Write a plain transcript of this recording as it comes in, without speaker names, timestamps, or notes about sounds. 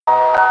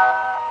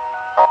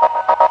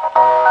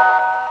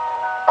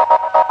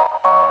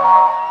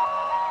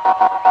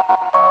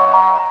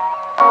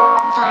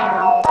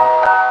Viral.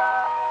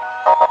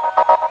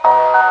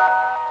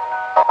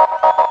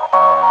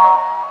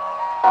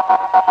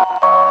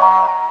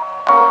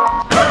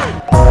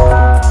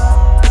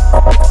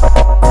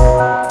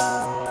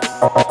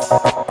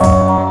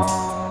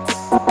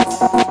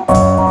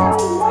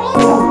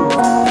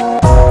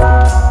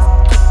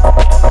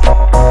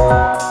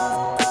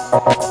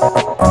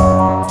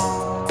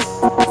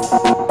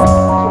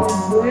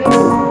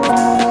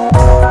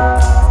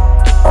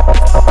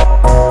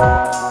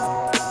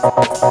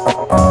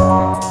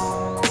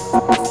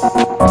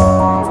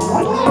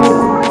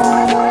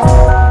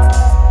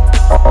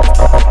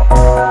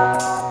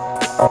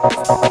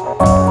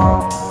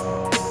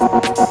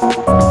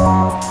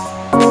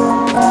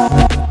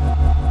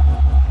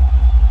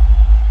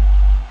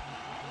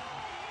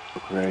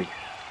 Greg.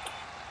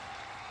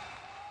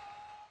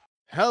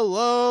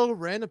 Hello,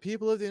 random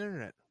people of the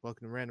internet.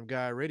 Welcome to Random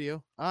Guy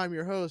Radio. I'm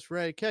your host,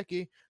 Ray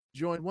Keki,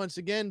 joined once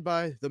again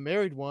by the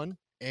married one,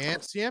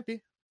 Aunt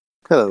Ciampi,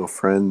 Hello,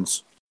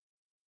 friends.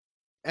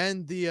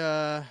 and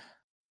the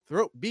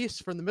throat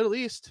beast from the Middle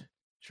East,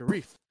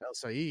 Sharif El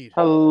Saeed.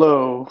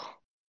 Hello.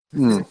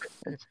 Mm.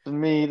 It's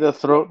me, the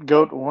throat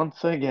goat,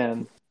 once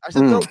again. I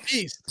said throat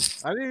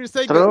beast. I didn't even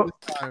say Throat- goat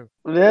this time.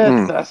 Yeah,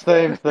 Mm. it's the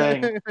same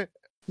thing.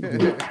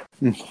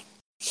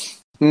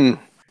 Mm.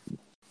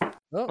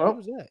 Oh, what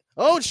was that?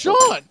 Oh, it's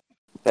Sean!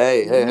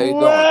 Hey, how you doing?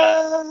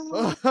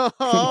 Well,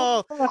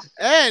 Oh,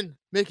 and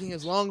making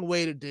his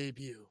long-awaited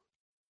debut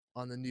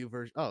on the new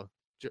version. Oh,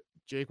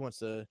 Jake wants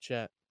to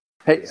chat.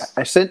 Hey,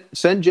 I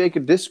send Jake a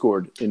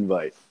Discord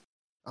invite.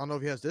 I don't know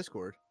if he has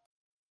Discord.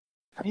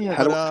 yeah,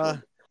 How do-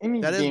 But any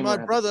that is gamer my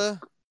has- brother,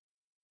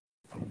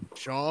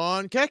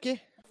 Sean Keki.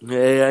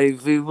 Hey, how you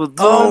people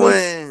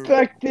doing?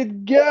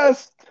 Unexpected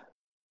guest.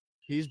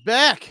 He's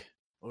back.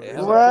 Hey, Or how is do I it- put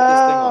this thing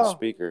Wow. on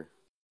speaker?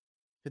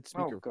 Hit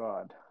Oh, speaker.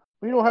 God.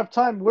 We don't have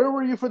time. Where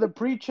were you for the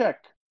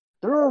pre-check?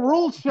 There are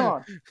rules,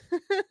 Sean.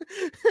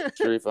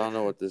 Sharif, I don't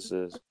know what this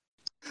is.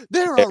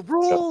 There are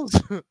rules.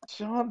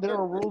 Sean, there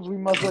are rules we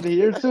must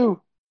adhere to.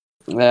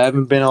 I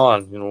haven't been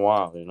on in a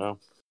while, you know?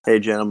 Hey,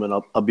 gentlemen,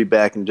 I'll be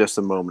back in just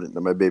a moment.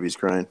 My baby's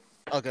crying.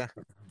 Okay.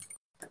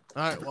 All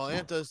right. While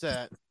Ant does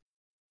that,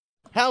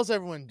 how's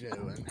everyone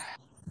doing?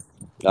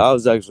 I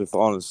was actually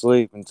falling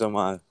asleep until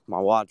my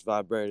watch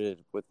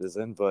vibrated with this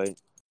invite.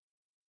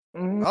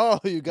 Mhm. Oh,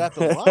 you got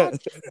the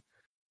watch?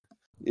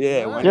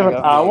 Yeah, Nice. Wendy You have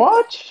an got me.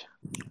 iWatch?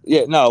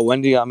 Yeah, no,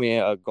 Wendy got me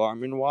a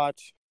Garmin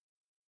watch,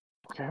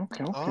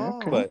 Okay.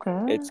 but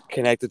it's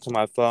connected to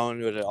my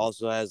phone, but it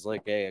also has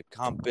like a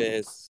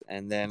compass,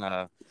 and then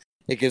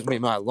it gives me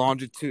my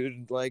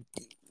longitude, like,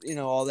 you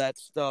know, all that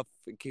stuff.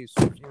 It keeps,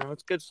 you know,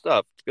 it's good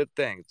stuff. It's a good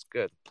thing. It's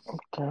good.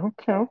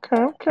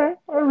 Okay.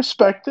 I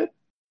respect it.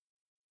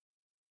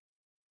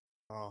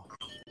 Oh,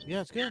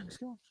 yeah, it's good. It's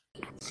good.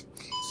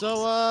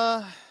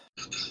 So,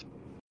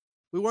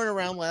 we weren't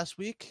around last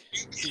week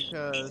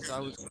because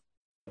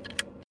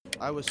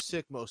I was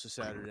sick most of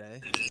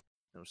Saturday.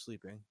 I was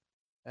sleeping,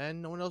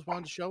 and no one else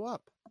wanted to show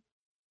up.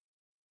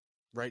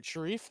 Right,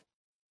 Sharif?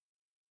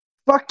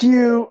 Fuck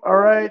you. All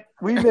right.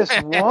 We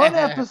missed one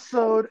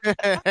episode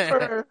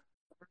ever.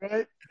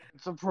 Right?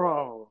 It's a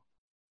problem.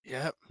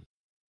 Yep.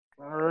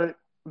 All right.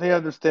 They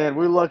understand.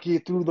 We're lucky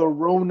through the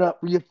Rona.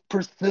 We have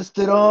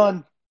persisted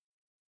on.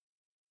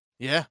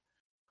 Yeah.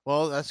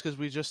 Well, that's because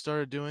we just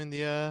started doing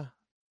the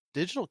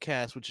digital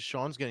cast, which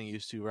Sean's getting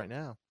used to right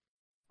now.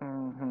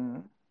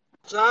 Mm-hmm.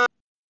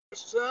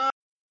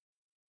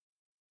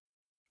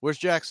 Where's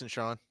Jackson,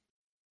 Sean?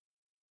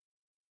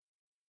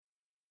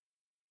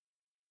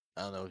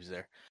 I don't know if he's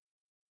there.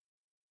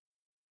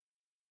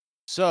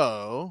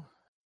 So,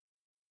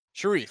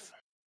 Sharif,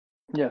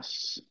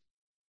 Yes.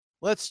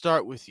 let's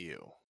start with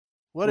you.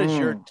 What is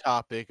your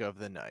topic of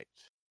the night?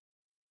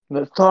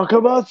 Let's talk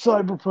about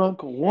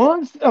Cyberpunk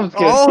once. I'm just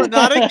kidding. Oh,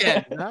 not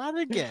again. Not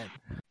again.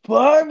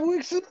 5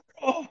 weeks in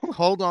a row.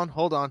 Hold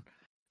on.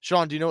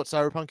 Sean, do you know what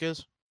Cyberpunk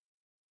is?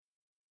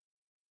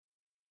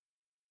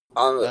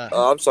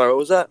 I'm sorry, what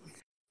was that?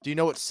 Do you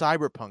know what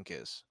Cyberpunk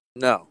is?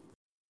 No.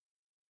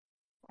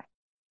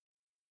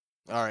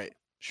 All right.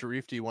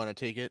 Sharif, do you want to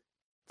take it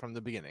from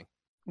the beginning?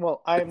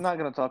 Well, I'm not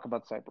going to talk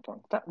about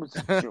Cyberpunk. That was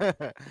a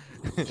joke.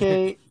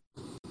 Okay.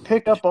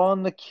 Pick up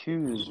on the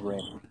cues,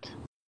 Raymond.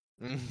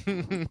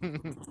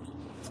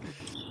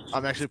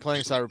 I'm actually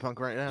playing Cyberpunk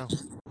right now.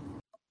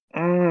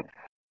 Sean,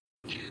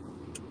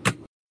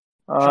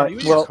 you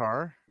in your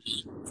car?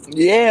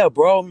 Yeah,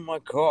 bro, I'm in my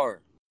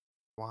car.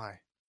 Why?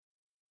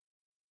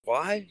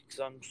 Why? Because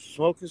I'm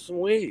smoking some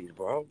weed,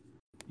 bro.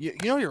 You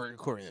know you're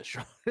recording this,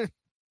 Sean.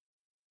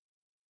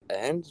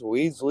 And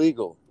weed's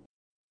legal.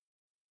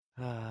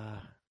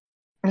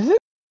 Is it?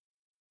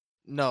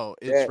 No,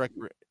 it's Yeah.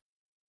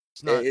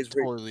 it's not is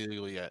totally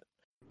legal yet.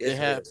 They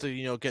have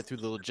to, get through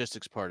the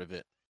logistics part of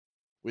it.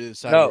 We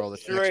decide where all the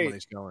tax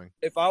money's going.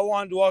 If I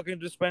wanted to walk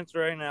into a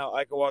dispensary right now,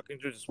 I could walk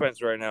into a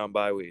dispensary right now and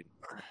buy weed.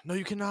 No,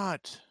 you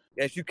cannot.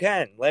 Yes, you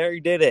can. Larry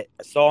did it.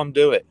 I saw him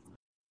do it.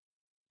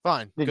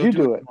 Fine. Did go you do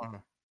do it it?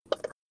 tomorrow.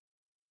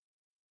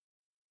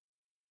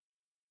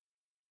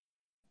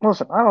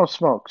 Listen, I don't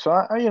smoke,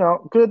 so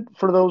good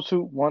for those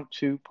who want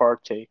to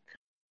partake.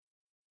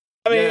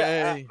 I mean,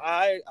 Yay.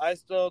 I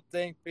still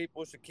think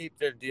people should keep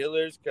their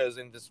dealers because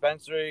in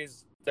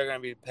dispensaries they're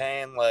gonna be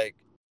paying like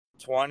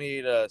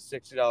 $20 to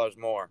 $60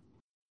 more.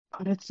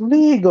 But it's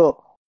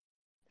legal.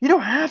 You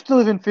don't have to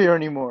live in fear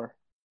anymore.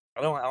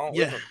 I don't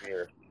Yeah. live in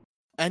fear.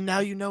 And now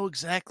you know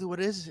exactly what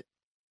is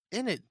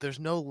in it. There's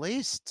no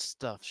laced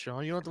stuff,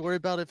 Sean. You don't have to worry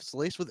about if it's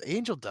laced with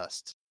angel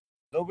dust.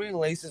 Nobody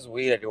laces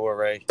weed anymore,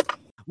 Ray.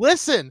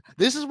 Listen,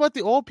 this is what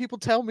the old people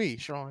tell me,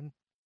 Sean.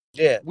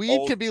 Yeah, Weed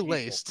old can be people.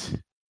 laced.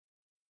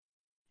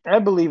 I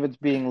believe it's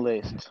being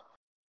laced.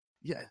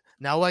 Yeah.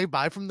 Now I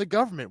buy from the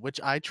government, which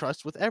I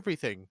trust with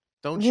everything.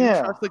 Don't you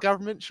Yeah. trust the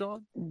government,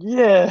 Sean?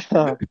 Yeah.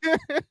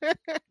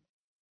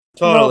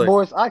 Totally.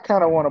 Boys, I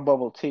kind of want a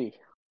bubble tea.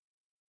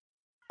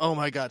 Oh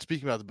my God!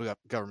 Speaking about the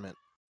government,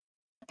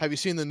 have you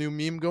seen the new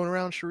meme going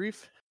around,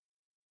 Sharif?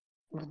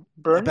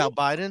 Bernie? About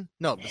Biden?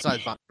 No,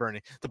 besides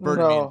Bernie. The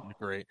Bernie No. meme is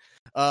great.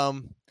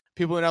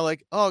 People are now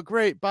like, "Oh,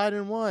 great,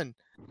 Biden won.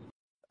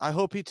 I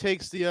hope he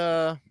takes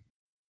the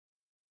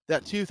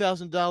that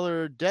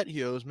 $2,000 debt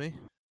he owes me."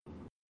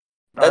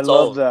 That's I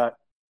love old. that.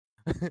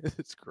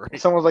 It's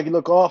great. Someone's like, "You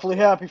look awfully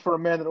happy for a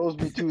man that owes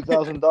me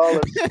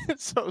 $2,000."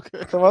 It's so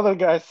good. Some other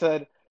guy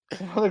said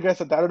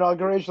that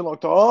inauguration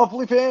looked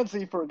awfully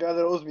fancy for a guy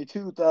that owes me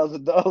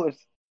 $2,000.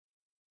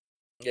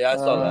 Yeah, I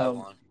saw that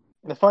one.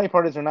 The funny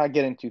part is they're not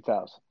getting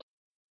 2,000.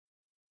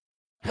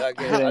 I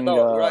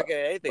know we're not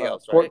getting anything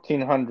else, right?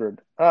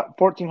 1,400.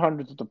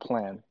 1,400 is the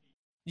plan.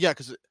 Yeah,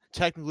 because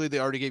technically they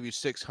already gave you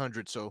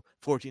 600, so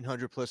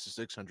 1,400 plus the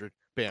 600,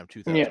 bam,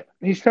 2,000. Yeah,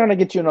 he's trying to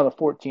get you another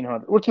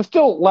 1,400, which is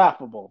still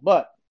laughable,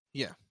 but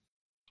Yeah,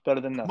 it's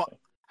better than nothing.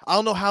 I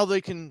don't know how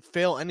they can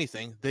fail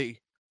anything.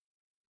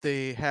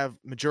 They have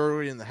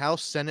majority in the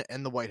House, Senate,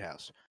 and the White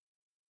House.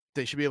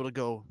 They should be able to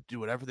go do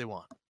whatever they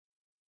want.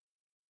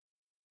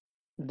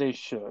 They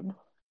should,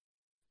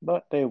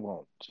 but they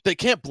won't. They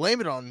can't blame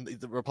it on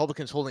the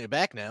Republicans holding it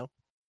back now.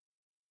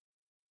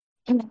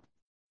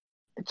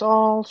 It's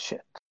all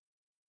shit.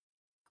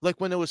 Like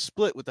when it was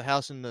split with the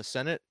House and the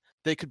Senate,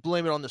 they could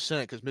blame it on the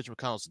Senate because Mitch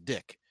McConnell's a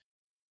dick.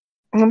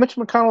 Well, Mitch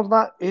McConnell's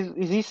not.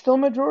 Is he still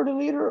majority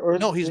leader? Or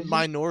No, he's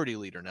minority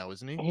leader now,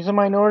 isn't he? He's a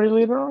minority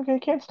leader? Okay,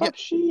 can't stop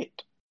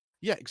shit.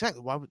 Yeah,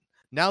 exactly. Why would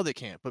now they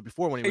can't? But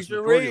before, when he was Hey,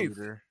 majority Sharif.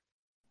 leader,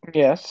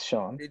 Yes,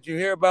 Sean. Did you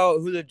hear about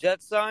who the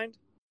Jets signed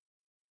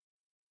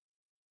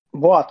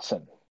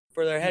Watson.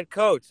 for their head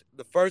coach?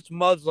 The first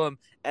Muslim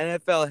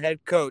NFL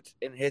head coach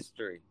in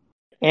history.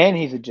 And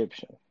he's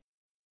Egyptian.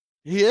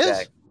 he is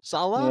Okay.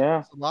 Salah.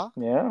 Yeah. Salah?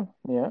 Yeah.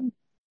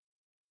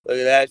 Look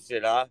at that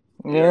shit, huh?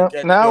 Yeah.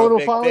 Jets Now doing it'll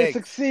big finally things.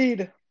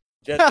 succeed.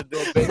 Jets are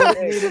doing big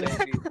Needed. things,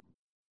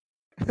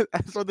 baby.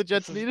 That's what the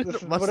Jets needed. This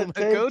is Muslim what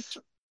it head coach.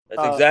 takes.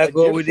 That's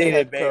exactly what we Egyptian needed,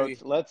 head baby.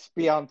 coach. Let's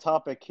be on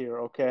topic here,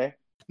 okay?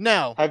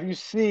 Now, Have you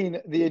seen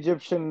the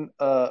Egyptian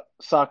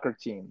soccer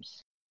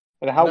teams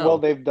and how No. well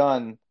they've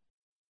done?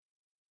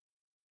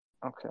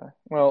 Okay.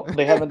 Well,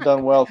 they haven't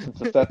done well since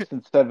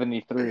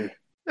 73.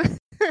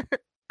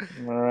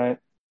 All right.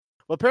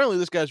 well, apparently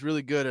this guy's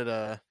really good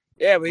at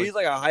Yeah, but he's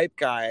like a hype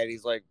guy, and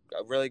he's like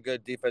a really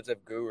good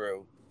defensive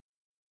guru.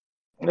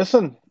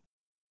 Listen,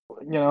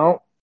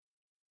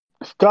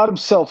 if God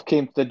himself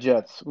came to the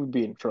Jets, we'd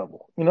be in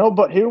trouble.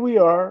 But here we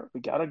are.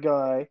 We got a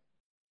guy.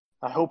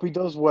 I hope he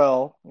does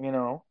well,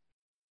 I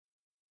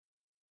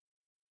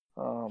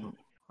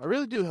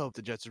really do hope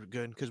the Jets are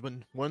good because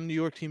when one New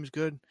York team's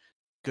good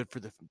for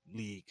the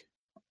league.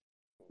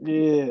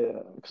 Yeah,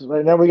 because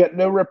right now we got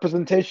no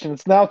representation.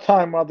 It's now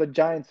time while the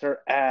Giants are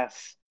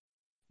ass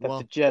that Well,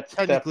 the Jets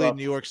step technically, up.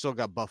 New York still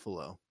got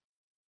Buffalo.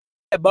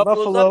 Yeah,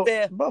 Buffalo's up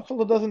there.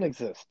 Buffalo doesn't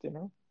exist,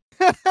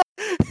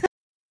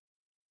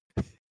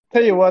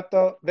 Tell you what,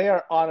 though, they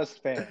are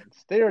honest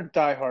fans. They are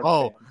diehard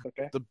fans.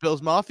 Okay. The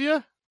Bills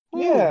Mafia? Ooh,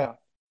 Yeah.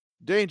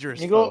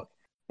 dangerous. You go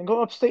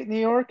upstate New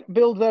York,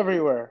 Bills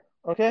everywhere.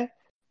 Okay.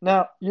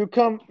 Now you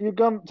come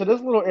to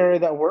this little area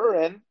that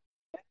we're in.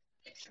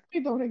 They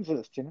don't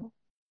exist,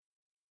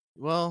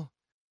 Well,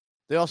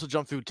 they also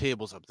jump through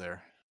tables up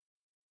there.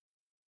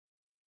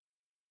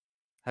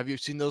 Have you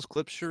seen those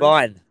clips, Sharif?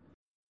 Fun.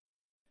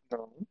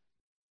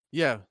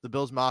 Yeah, the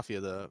Bills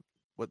Mafia,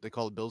 what they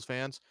call the Bills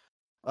fans,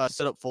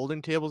 set up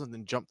folding tables and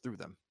then jump through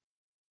them.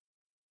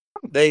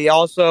 They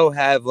also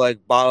have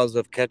like bottles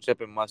of ketchup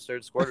and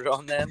mustard squirted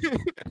on them.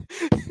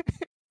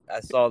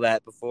 I saw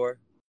that before.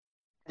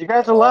 You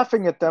guys are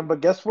laughing at them, but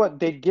guess what?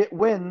 They get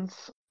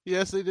wins.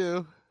 Yes, they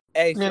do.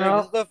 Hey, sir,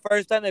 this is the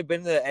first time they've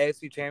been to the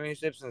AFC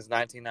Championship since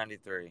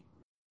 1993.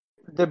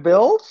 The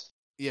Bills?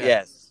 Yeah.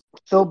 Yes.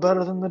 Still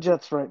better than the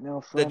Jets right now,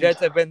 friend. The Jets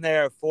have been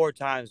there 4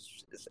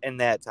 times in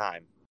that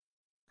time.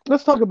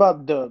 Let's talk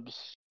about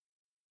dubs.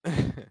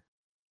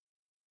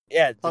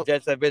 Yeah, the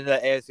Jets have been to the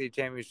AFC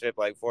Championship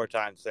like 4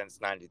 times since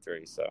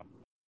 93, so.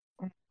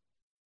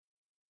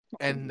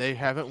 And they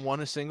haven't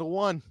won a single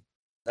one.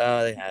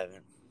 No, they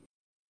haven't.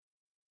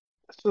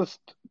 It's just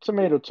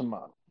tomato.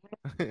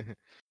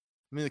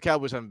 I mean, the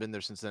Cowboys haven't been there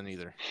since then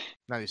either.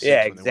 96 Yeah,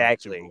 when they won the Super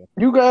exactly. Bowl.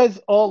 You guys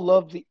all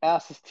love the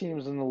assest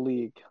teams in the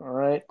league, all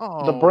right?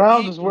 Oh, the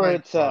Browns eat is where my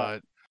it's at.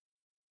 butt.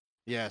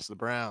 Yes, the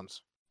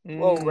Browns.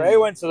 Well, Ray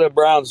went to the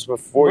Browns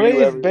before Ray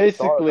you is ever even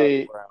thought about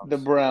basically the Browns. the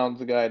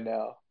Browns guy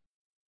now.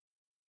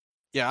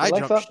 Yeah, He I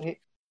likes jumped up. He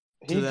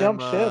to them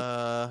jumped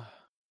ship.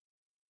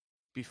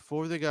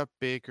 before they got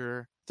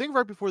Baker. I think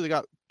right before they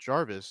got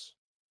Jarvis.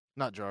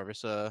 Not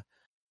Jarvis,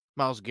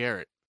 Myles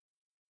Garrett.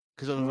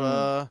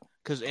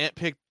 Because Ant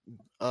picked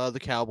the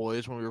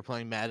Cowboys when we were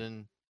playing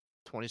Madden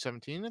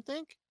 2017, I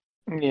think.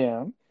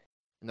 Yeah. And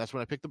that's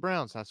when I picked the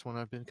Browns. That's when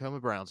I've become a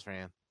Browns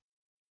fan.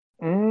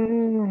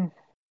 I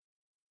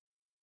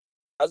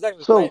was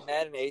actually playing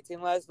Madden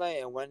 18 last night,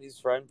 and Wendy's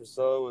friend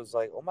Priscilla was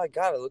like, "Oh my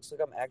god, it looks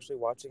like I'm actually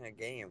watching a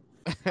game."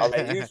 I was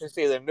like, "You should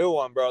see the new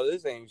one, bro.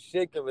 This ain't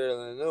shit compared to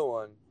the new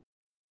one."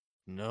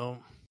 No.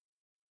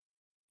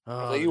 I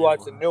was like, you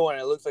watch the new one,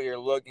 it looks like you're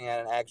looking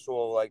at an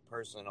actual like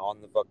person on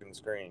the fucking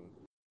screen.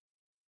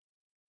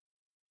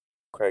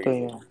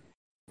 Crazy. Damn.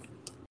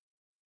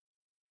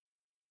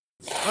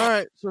 All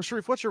right, so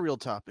Sharif, what's your real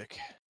topic?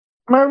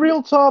 My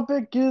real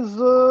topic is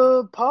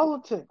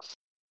politics.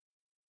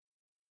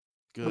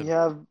 Good. We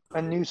have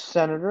a new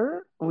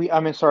senator. We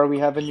have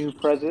a new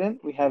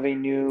president. We have a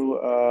new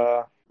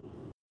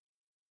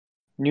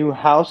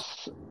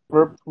House.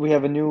 We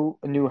have a new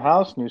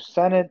House, new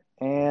Senate,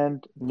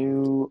 and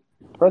new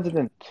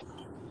president.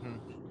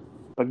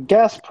 But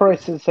gas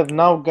prices have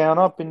now gone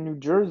up in New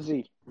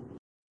Jersey.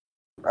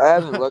 I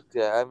haven't looked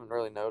yet. I haven't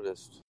really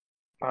noticed.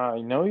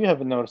 I know you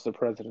haven't noticed the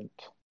president.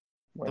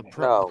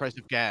 The price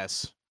of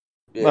gas.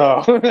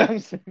 Yeah. Oh,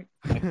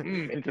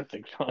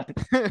 interesting, Sean.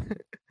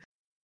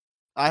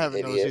 I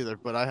haven't noticed either,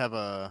 but I have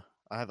a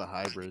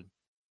hybrid.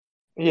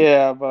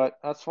 Yeah, but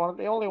that's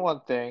the only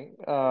one thing.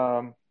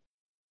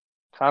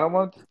 Kind of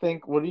wanted to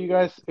think, what are you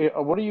guys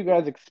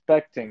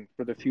expecting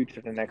for the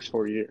future the next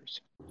 4 years?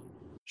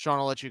 Sean,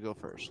 I'll let you go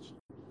first.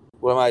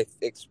 What am I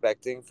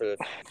expecting for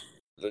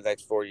the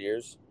next 4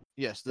 years?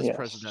 Yes, this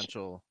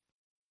presidential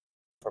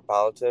for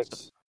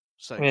politics.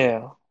 Cycle.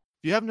 Yeah.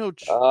 You have no.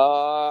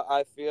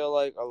 I feel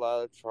like a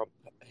lot of Trump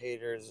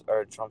haters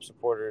or Trump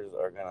supporters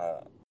are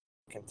gonna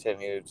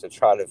continue to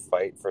try to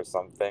fight for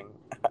something.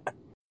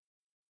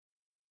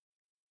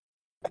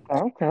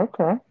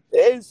 Okay.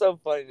 It is so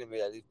funny to me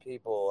that these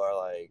people are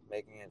like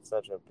making it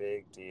such a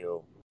big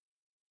deal.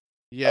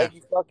 Yeah. Like,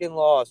 you fucking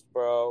lost,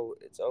 bro.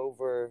 It's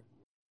over.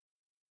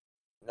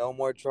 No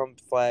more Trump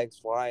flags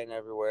flying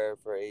everywhere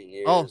for 8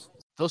 years. Oh,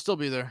 they'll still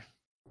be there.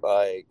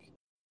 Like,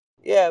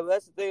 yeah, but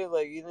that's the thing.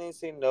 Like, you didn't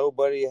see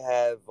nobody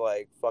have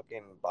like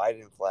fucking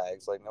Biden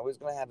flags. Like, nobody's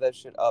gonna have that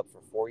shit up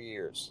for 4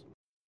 years.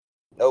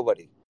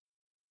 Nobody.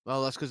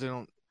 Well, that's because they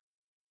don't.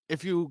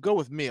 If you go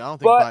with me, I don't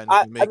think Biden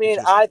can make it.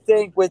 I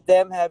think with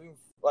them having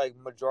like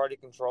majority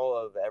control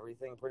of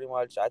everything, pretty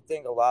much, I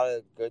think a lot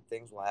of good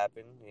things will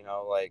happen. You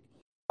know, like,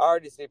 I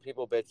already see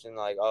people bitching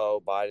like,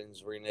 "Oh,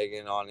 Biden's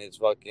reneging on his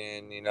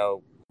fucking,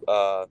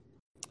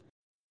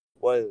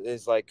 what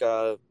is like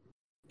the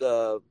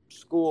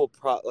school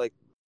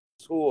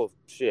school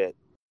shit,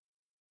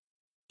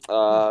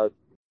 the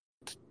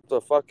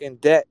fucking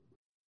debt,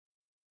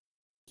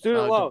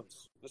 student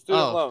loans, the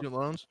student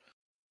loans,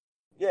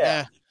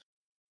 yeah."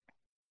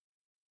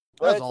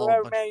 That's But all.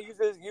 Whatever, man.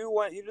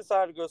 You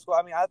decided to go to school.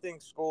 I mean, I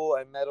think school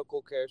and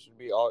medical care should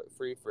be all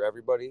free for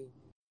everybody.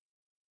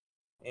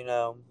 You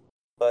know,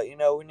 but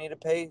we need to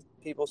pay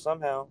people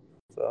somehow.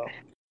 So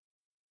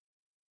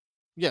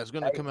yeah, it's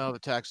going to come out of the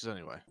taxes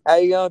anyway. How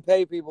you gonna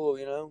pay people?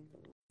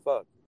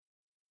 Fuck.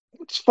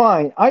 It's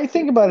fine. I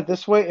think about it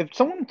this way: if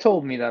someone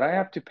told me that I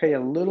have to pay a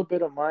little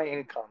bit of my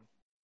income,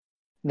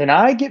 then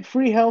I get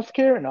free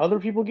healthcare and other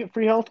people get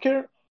free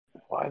healthcare,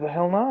 why the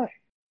hell not?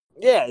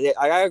 Yeah,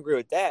 I agree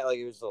with that. Like,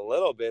 it was a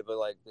little bit, but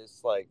like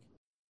this, like,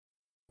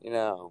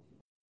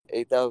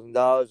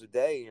 $8,000 a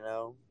day.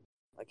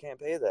 I can't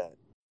pay that.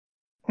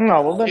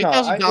 No, well then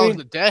 $8,000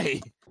 a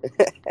day.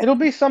 It'll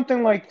be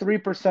something like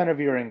 3% of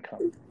your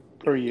income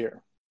per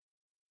year.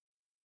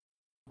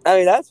 I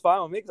mean, that's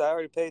fine with me because I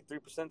already paid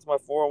 3% to my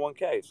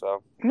 401k.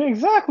 So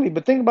exactly,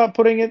 but think about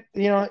putting it.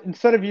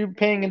 Instead of you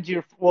paying into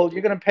you're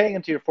going to pay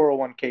into your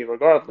 401k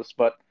regardless.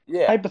 But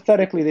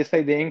hypothetically, they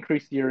say they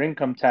increase your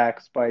income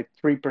tax by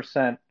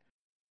 3%,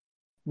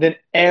 then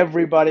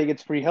everybody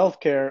gets free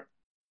healthcare.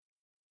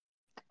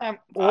 I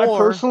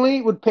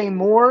personally would pay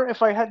more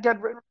if I had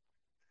got rid of.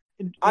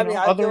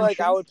 I feel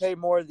like I would pay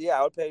more. Yeah,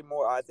 I would pay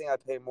more. I think I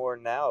pay more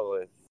now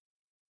with.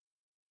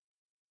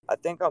 I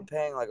think I'm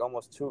paying like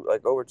over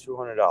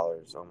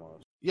 $200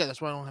 almost. Yeah,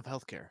 that's why I don't have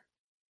health care.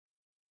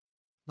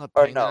 I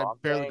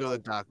barely go to the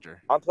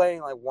doctor. I'm paying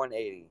like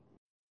 $180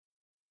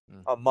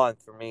 a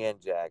month for me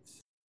and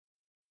Jax.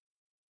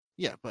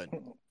 Yeah, but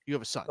you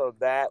have a son. So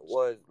that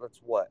was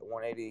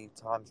 $180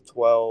 times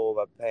 12.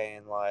 I'm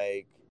paying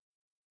like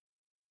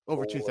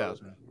over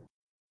 $2,000.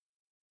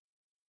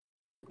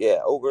 Yeah,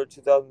 over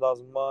 $2,000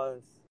 a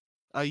month.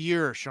 A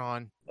year,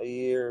 Sean. A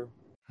year.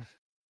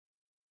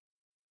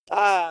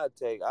 I'll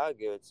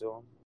give it to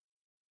him.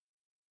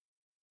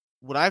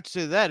 What I have to say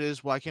to that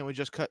is, why can't we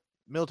just cut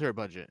military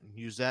budget and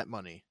use that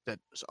money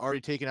that's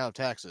already taken out of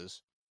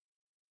taxes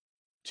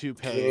to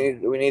pay.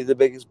 We need the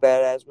biggest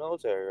badass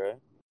military, right?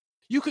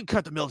 You could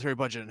cut the military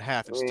budget in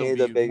half and We still need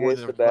be the biggest, more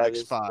than the the next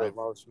baddest, the 5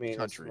 most meanest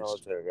countries.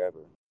 military ever.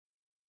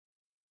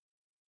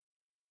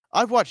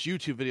 I've watched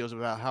YouTube videos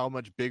about how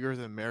much bigger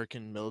the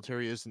American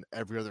military is than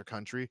every other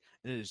country,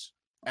 and it is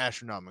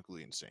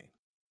astronomically insane.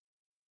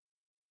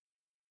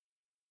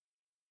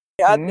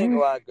 Yeah, I think a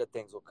lot of good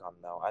things will come,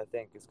 though. I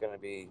think it's going to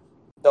be...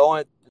 The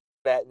only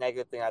bad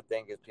negative thing I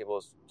think is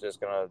people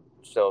just going to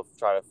still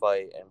try to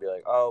fight and be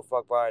like, oh,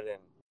 fuck Biden.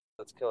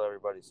 Let's kill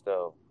everybody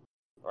still.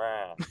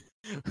 Rah.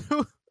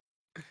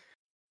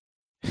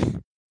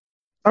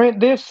 I mean,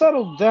 they've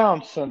settled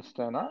down since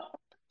then. Huh?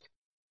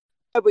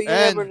 Yeah, but you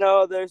never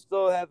know. They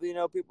still have,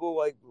 people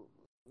like,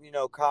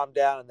 calm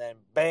down and then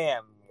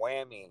bam,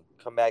 whammy,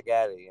 come back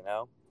at it, You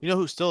know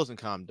who still hasn't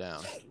calmed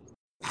down?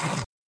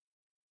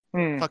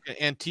 Fucking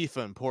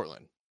Antifa in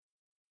Portland.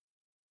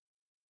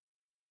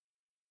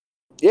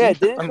 Yeah,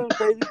 didn't some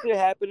crazy shit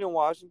happen in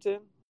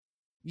Washington?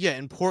 Yeah,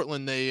 in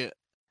Portland, they're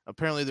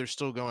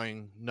still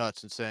going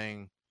nuts and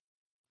saying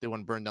they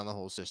want to burn down the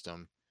whole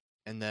system,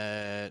 and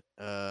that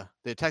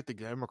they attacked the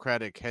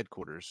Democratic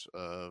headquarters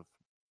of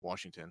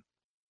Washington.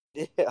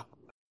 Yeah,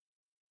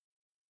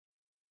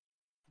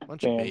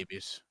 bunch of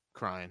babies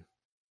crying.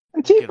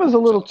 Antifa's a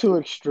little too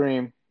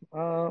extreme.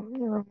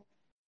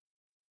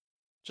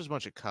 Just a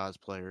bunch of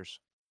cosplayers.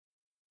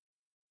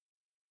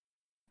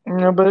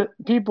 Yeah, but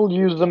people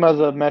use them as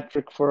a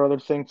metric for other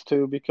things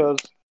too, because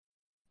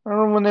I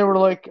remember when they were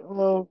like,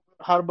 well,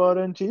 how about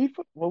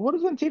Antifa? Well, what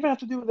does Antifa have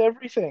to do with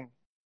everything?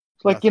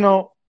 It's like,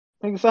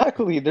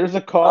 exactly, there's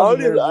a cause.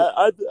 I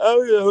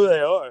don't know who they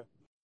are.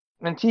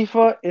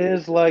 Antifa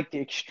is like the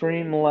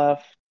extreme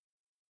left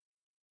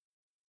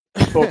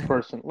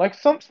spokesperson. Like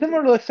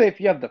similar to, let's say, if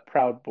you have the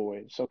Proud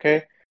Boys,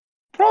 okay?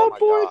 Proud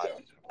Boys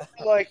are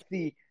like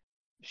the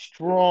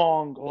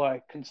strong,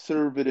 like,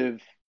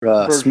 conservative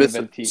version of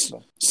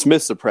Antifa.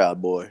 Smith's a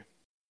Proud Boy.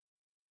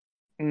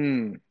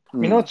 You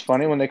know what's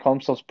funny when they call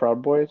themselves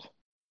Proud Boys?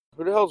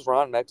 Who the hell's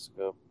Ron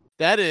Mexico?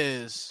 That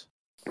is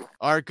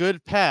our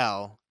good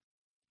pal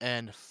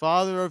and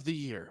Father of the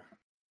Year.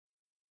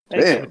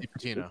 Damn.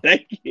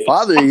 Thank you.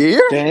 Father of the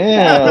Year?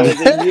 Damn. Father of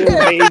the Year,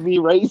 baby.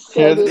 Race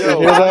Hear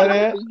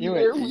that?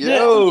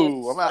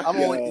 I'm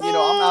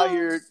out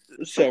here.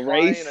 So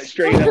Race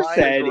straight up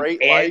said,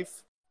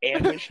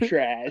 Amish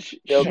trash.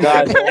 Yo,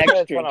 guys,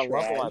 extra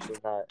trash.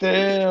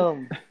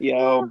 Damn.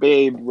 Yo,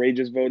 babe, Ray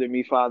just voted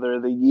me Father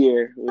of the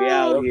Year. We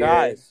out here.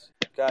 Guys,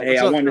 hey,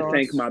 I want to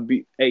thank my...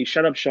 Hey,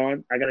 shut up,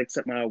 Sean. I got to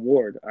accept my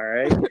award, all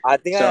right? I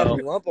think I have a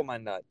lump on my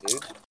nut,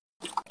 dude.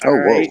 All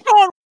right.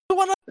 Sean, what do you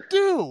want to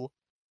do?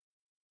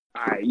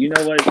 All right, you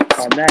know what?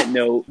 On that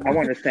note, I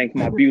want to thank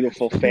my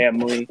beautiful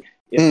family.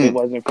 If it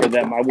wasn't for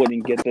them, I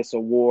wouldn't get this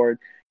award.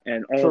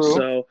 And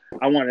also,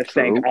 I want to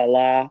thank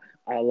Allah.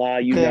 Allah,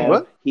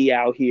 he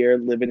out here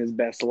living his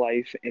best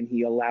life, and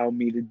he allowed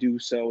me to do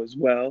so as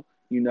well.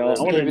 I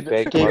want to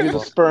thank you the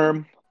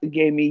sperm. He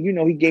gave me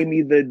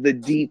the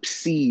deep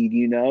seed.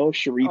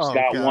 Sharif's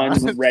got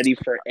one ready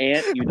for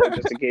Ant.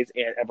 Just in case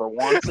Ant ever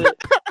wants it.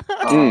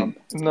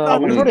 No,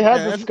 we've already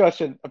had this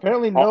discussion.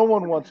 Apparently, no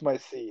one wants my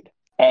seed.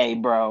 Hey,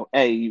 bro.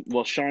 Hey,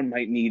 well, Sean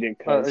might need it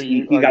because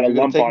he got a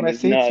lump on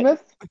his nut.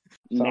 Smith?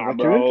 Nah, like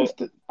bro.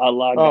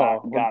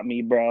 Allah got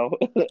me, bro.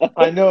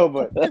 I know,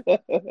 but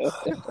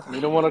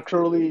you don't want a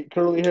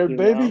curly-haired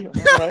baby?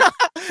 All right.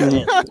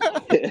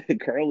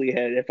 Curly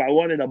head. If I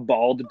wanted a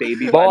bald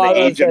baby by the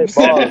age of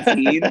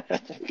 17,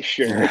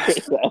 sure,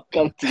 I'll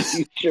come to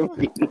you,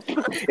 Sharif.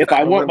 If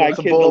I want my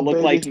kid to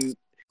look like...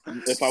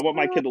 If I want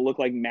my kid to look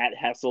like Matt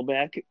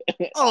Hasselbeck,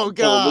 oh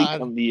God, totally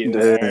come to you.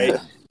 All right?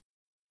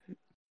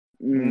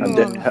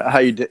 How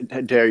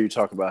dare you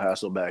talk about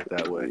Hasselbeck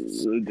that way?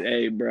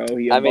 Hey, bro.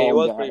 He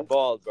was pretty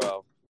bald,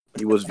 bro.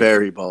 He was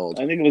very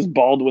bald. I think it was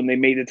bald when they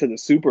made it to the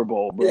Super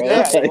Bowl, bro.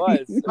 Yeah, he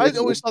was. I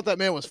always thought that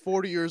man was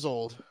 40 years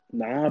old.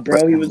 Nah,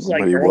 bro. He was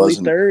like early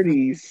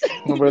 30s.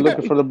 We're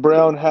looking for the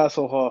brown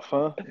Hasselhoff,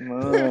 huh?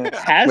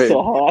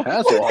 Hasselhoff?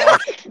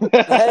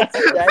 That's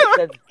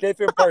a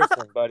different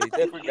person, buddy.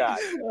 Different guy.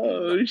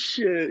 Oh,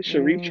 shit.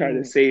 Sharif tried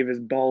to save his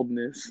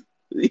baldness.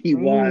 He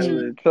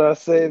wilded. Try to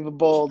save the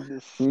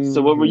baldness.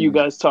 So what were you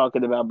guys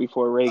talking about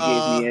before Ray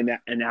gave me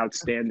an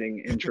outstanding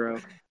intro?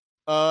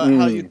 How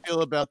do you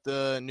feel about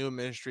the new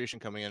administration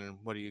coming in, and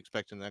what do you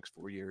expect in the next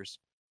 4 years?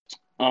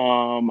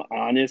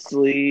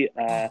 Honestly,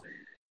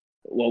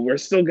 well, we're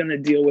still gonna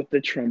deal with the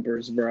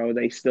Trumpers, bro.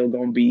 They still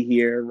gonna be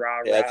here.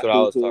 That's what I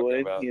was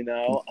talking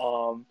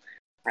about.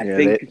 I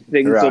think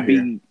things will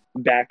be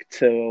back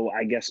to,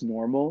 I guess,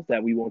 normal.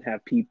 That we won't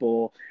have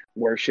people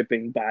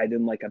worshiping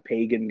Biden like a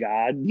pagan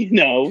god.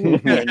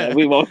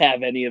 We won't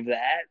have any of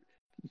that.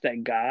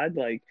 Thank God.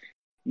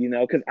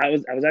 Because I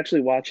was actually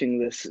watching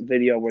this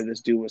video where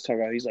this dude was talking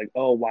about, he's like,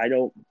 oh, why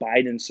don't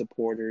Biden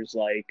supporters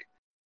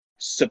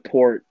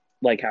support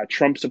like how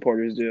Trump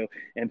supporters do?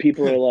 And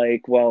people are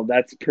like, well,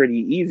 that's pretty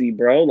easy,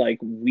 bro. Like,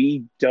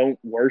 we don't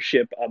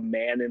worship a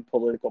man in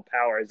political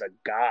power as a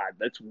god.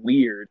 That's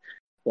weird.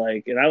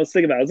 Like, and I was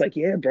thinking about it, I was like,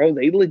 yeah, bro,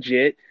 they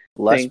legit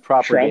Less think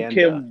propaganda. Trump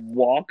can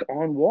walk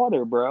on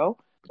water, bro.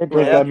 They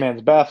drink that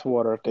man's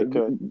bathwater if they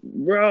could.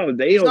 Bro,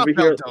 they It's over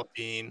here.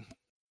 Delphine.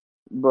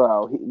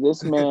 Bro,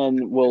 this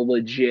man will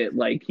legit,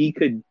 like, he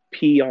could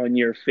pee on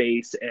your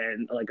face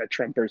and, like, a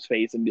Trumper's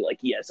face and be like,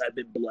 yes, I've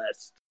been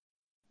blessed.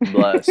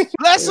 Blessed.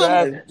 Bless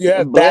him!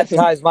 Yeah,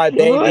 baptize my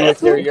baby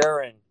with your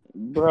urine.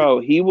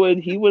 Bro, he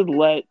would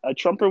let a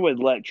Trumper would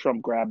let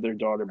Trump grab their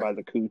daughter by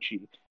the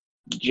coochie.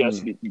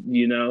 Just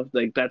you know,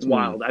 like that's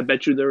wild. I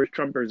bet you there was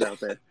Trumpers out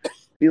there.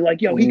 Be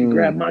like, yo, he can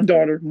grab my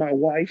daughter, my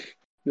wife.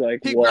 Be like,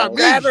 He well,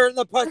 grab her in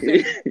the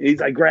pussy. He's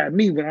like, grab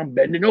me when I'm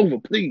bending over,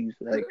 please.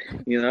 Like,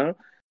 you know,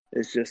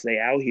 it's just they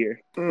out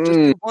here.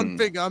 Just one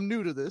thing, I'm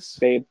new to this,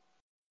 babe.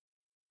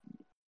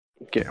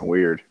 Getting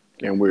weird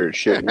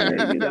shit.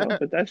 You know,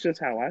 but that's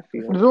just how I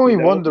feel. There's only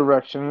one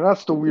direction, and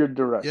that's the weird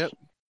direction.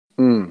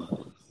 Yep.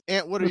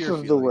 And what are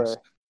your feelings? The way.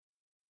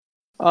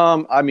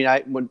 I mean,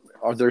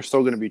 are there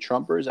still going to be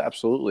Trumpers?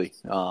 Absolutely.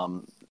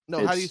 No,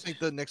 how do you think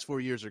the next 4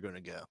 years are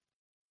going to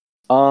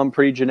go?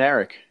 Pretty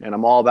generic, and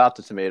I'm all about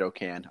the tomato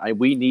can.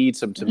 We need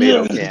some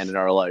tomato can in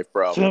our life,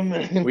 bro.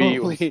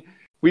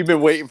 We've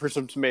been waiting for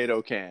some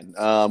tomato can.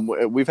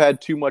 We've had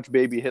too much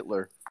baby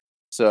Hitler,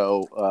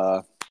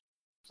 so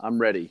I'm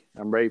ready.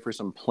 I'm ready for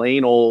some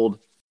plain old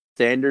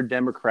standard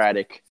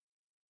Democratic.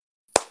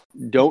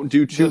 Don't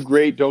do too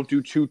great. Don't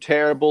do too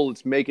terrible.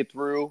 Let's make it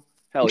through.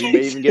 Hell, he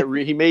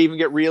may even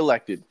get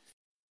reelected.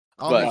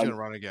 He's gonna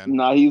run again.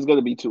 Nah, he's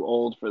gonna be too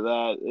old for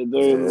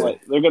that.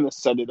 They're gonna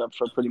set it up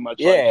for pretty much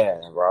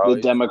the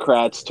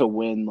Democrats to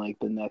win like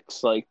the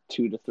next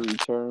 2 to 3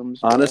 terms.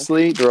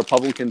 Honestly, the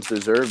Republicans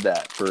deserve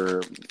that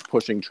for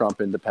pushing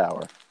Trump into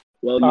power.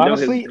 Well,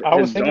 honestly, I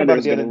was thinking about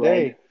it the other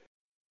day.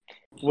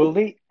 Will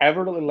they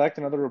ever elect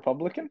another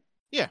Republican?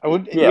 Yeah, I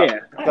would. Yeah.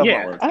 I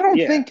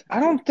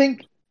don't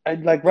think.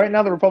 Like right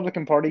now, the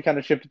Republican Party kind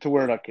of shifted to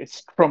where like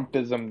it's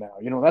Trumpism now.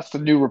 You know, that's the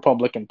new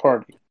Republican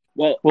Party.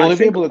 Well, will they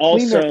be able to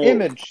clean their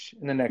image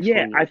in the next?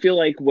 Yeah, I feel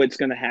like what's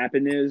going to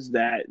happen is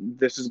that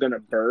this is going to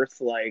birth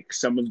like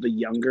some of the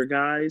younger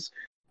guys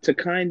to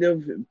kind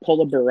of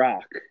pull a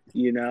Barack.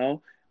 You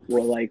know,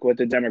 well, like what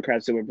the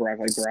Democrats did with Barack.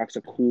 Like Barack's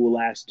a cool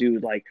ass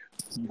dude. Like,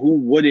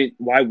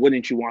 why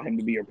wouldn't you want him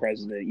to be your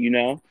president? You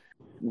know,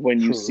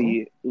 when you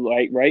see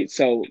right.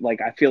 So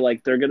like, I feel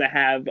like they're going to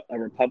have a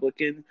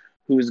Republican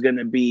who's going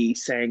to be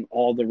saying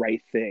all the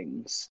right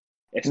things,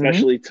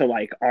 especially to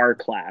like our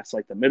class,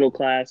 like the middle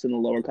class and the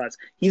lower class.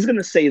 He's going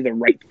to say the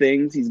right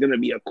things. He's going to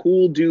be a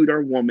cool dude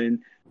or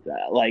woman.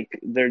 Like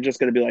they're just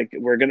going to be like,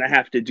 we're going to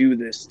have to do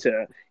this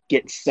to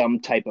get some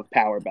type of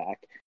power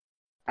back.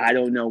 I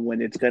don't know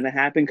when it's going to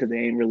happen because they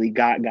ain't really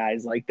got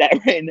guys like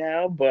that right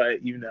now,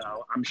 but you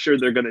know, I'm sure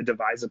they're going to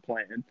devise a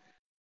plan.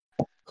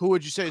 Who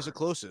would you say is the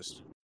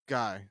closest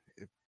guy?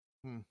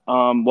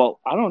 Well,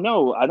 I don't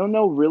know. I don't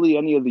know really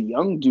any of the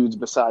young dudes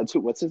besides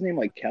what's his name?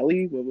 Like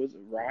Kelly? What was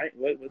it? Ryan?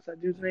 What's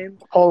that dude's name?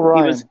 Paul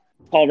Ryan.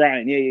 Paul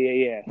Ryan. Yeah.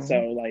 Mm-hmm.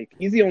 So like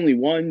he's the only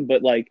one,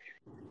 but like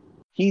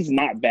he's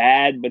not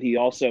bad, but he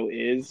also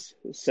is.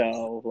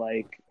 So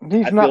like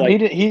he's not. Like,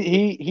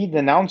 he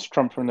denounced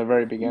Trump from the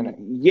very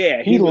beginning.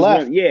 Yeah, he was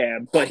left.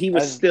 But he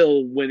was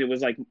still when it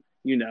was like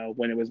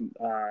when it was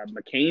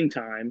McCain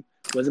time.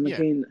 Was it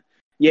McCain?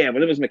 Yeah,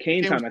 when it was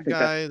McCain time, I think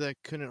guy that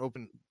couldn't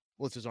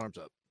lift his arms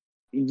up.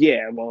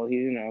 Yeah, well,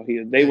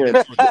 they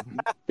were.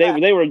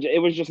 It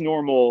was just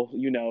normal,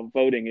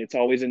 voting. It's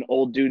always an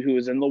old dude who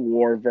was in the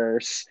war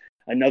verse,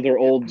 another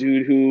old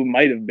dude who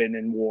might have been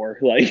in war.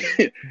 Like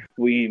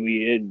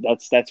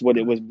that's what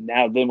it was.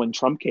 Now then, when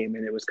Trump came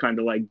in, it was kind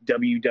of like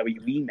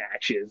WWE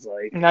matches.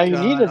 Like now you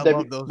need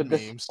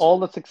all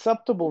that's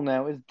acceptable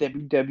now is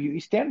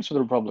WWE stands for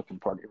the Republican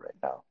Party right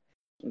now.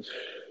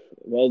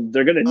 Well,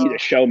 they're gonna need a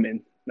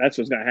showman. That's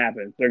what's going to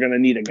happen. They're going to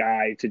need a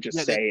guy to just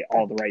say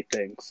all the right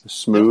things.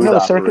 Smooth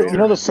the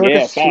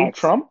circus sued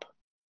Trump?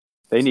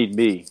 They need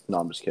me. No,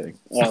 I'm just kidding.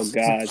 Oh,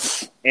 God.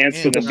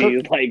 Ant's going to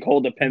be like,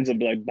 hold the pencil and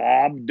be like,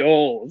 Bob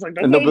Dole. It's like,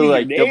 and they'll be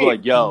like,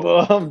 yo.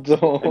 Bob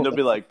Dole. And they'll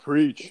be like,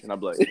 preach. And I'll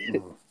be like,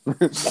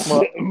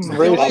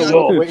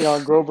 waiting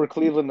on Grover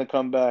Cleveland to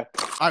come back.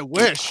 I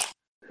wish.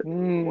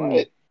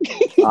 What?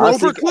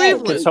 Grover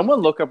Cleveland. Can someone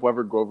look up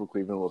whether Grover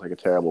Cleveland was like a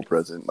terrible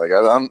president? Like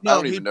I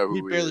don't even know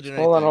who he is.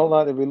 Hold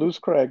on. Did we lose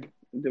Craig?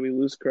 Did we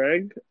lose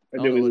Craig?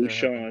 Or did we lose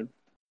Sean?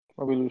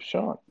 Or we lose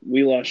Sean?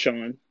 We lost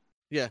Sean.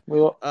 Yeah.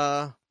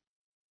 Grover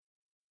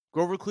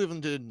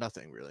Cleveland did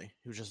nothing really.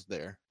 He was just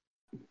there.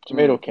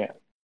 Tomato can.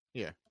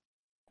 Yeah.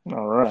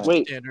 All right.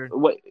 Wait.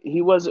 What?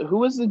 Who was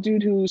the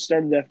dude who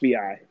started the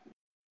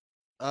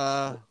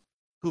FBI?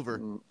 Hoover.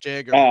 J.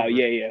 Edgar Hoover. Oh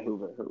yeah,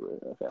 Hoover.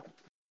 Okay.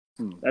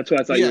 That's what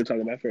I thought you were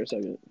talking about for a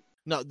second.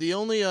 No, the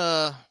only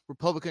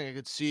Republican I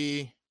could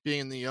see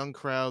being in the young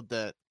crowd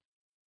that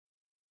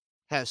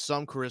has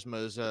some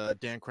charisma is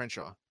Dan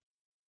Crenshaw.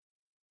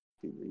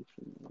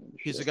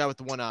 He's the guy with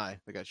the one eye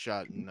that got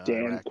shot in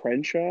Dan Iraq.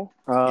 Crenshaw?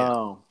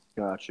 Oh,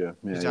 gotcha.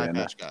 Yeah, he's an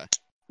patch guy.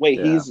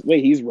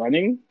 He's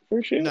running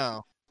for shit?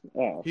 No.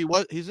 Oh.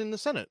 He's in the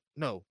Senate.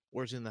 No,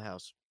 where's he in the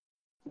House?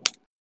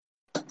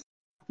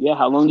 Yeah,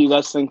 how long do you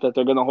guys think that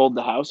they're going to hold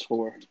the House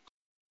for?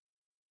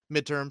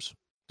 Midterms,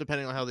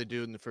 depending on how they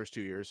do in the first 2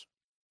 years.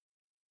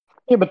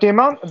 Yeah, but the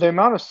amount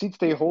of seats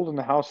they hold in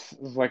the House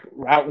is like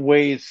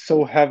outweighs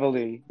so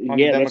heavily on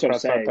the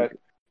Democrat side that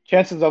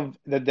chances of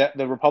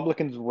the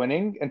Republicans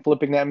winning and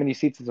flipping that many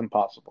seats is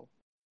impossible.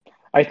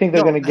 I think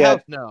they're going to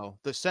get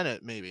the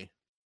Senate maybe.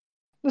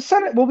 The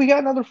Senate. Well, we got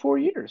another 4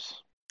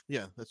 years.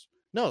 Yeah, the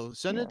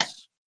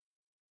Senate's.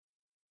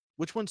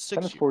 Which one's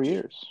 6 years? 4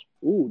 years.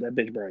 Ooh, that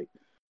bitch bright.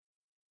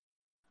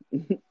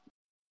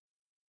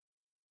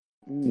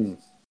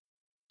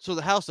 So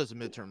the House does the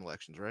midterm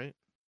elections, right?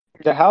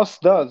 The House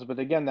does, but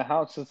again, the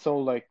House is so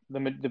like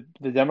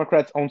the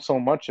Democrats own so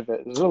much of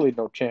it. There's really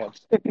no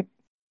chance.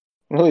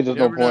 Really, there's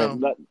no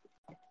point.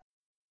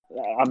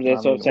 I'm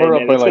just saying,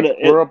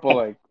 we're up by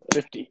like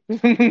 50.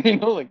 You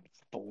know, like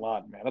it's a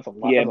lot, man. That's a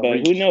lot. Yeah,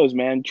 but who knows,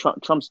 man?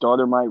 Trump's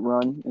daughter might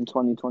run in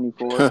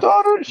 2024.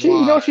 Daughter,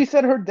 she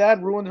said her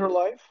dad ruined her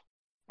life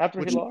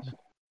after he lost.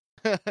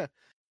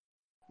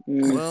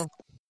 Well,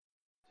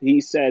 he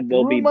said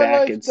they'll be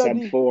back in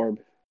some form.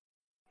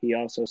 He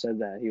also said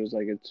that. He was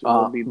like,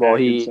 "It'll be back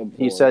in some form."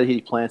 He said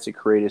he plans to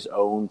create his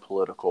own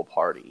political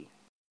party.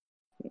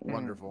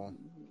 Wonderful.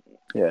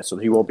 Yeah, so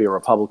he won't be a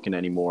Republican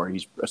anymore.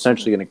 He's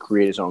essentially going to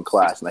create his own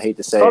class, and I hate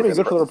to say it. Probably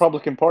good for the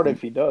Republican Party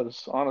if he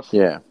does, honestly.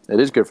 Yeah, it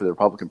is good for the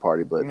Republican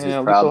Party, but his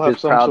Proud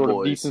Boys.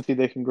 Of decency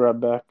they can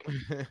grab back.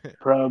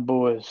 Proud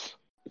Boys.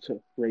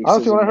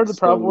 Honestly, when I heard the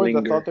Proud Boys,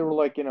 I thought they were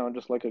like,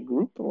 just like a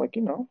group of like,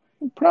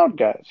 proud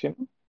guys,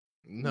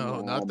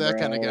 No, not that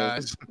kind of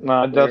guys.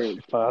 No,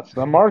 that's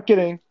the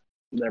marketing.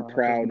 They're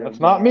proud. That's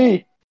not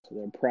me.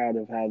 They're proud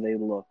of how they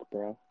look,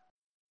 bro.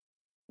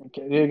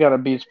 Okay, you got to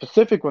be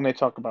specific when they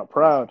talk about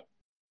proud.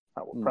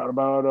 We're proud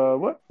about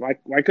what?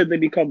 Why could they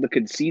be called the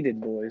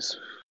Conceited Boys?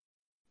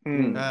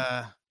 Too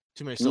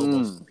many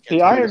syllables.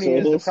 The irony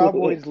is the Proud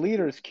Boys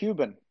leader is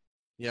Cuban.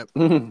 Yep.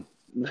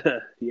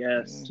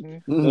 Yes.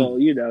 Well,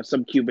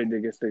 some Cuban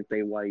niggas think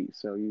they white,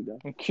 so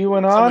And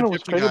QAnon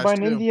was created by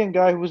an Indian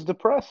guy who was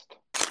depressed.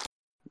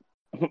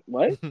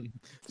 What?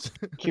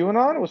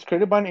 QAnon was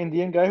created by an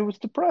Indian guy who was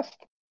depressed.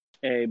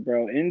 Hey,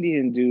 bro,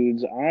 Indian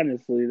dudes,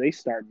 honestly, they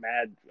start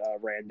mad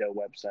rando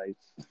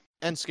websites.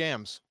 And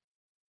scams.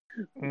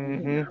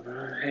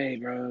 Mm-hmm. Hey,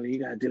 bro, you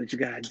gotta do what you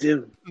gotta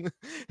do.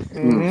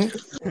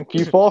 Mm-hmm. If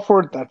you fall for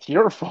it, that's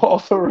your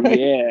fault, all right?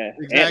 Yeah,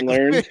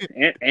 exactly.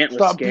 Ant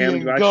was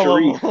scammed by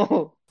Sharif.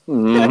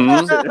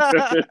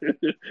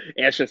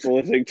 Ant's just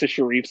listening to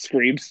Sharif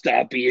scream,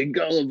 "Stop being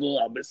gullible,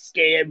 I'm gonna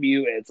scam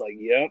you." And it's like,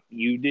 yep,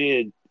 you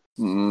did.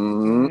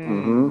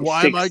 Mm-hmm.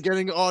 Why am I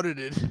getting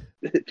audited?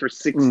 For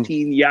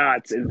 16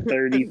 yachts and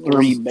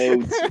 33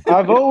 boats.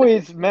 I've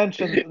always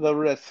mentioned the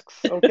risks,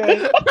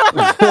 okay?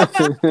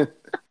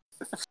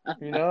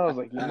 I was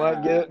like, you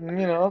might get,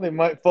 they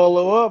might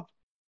follow up.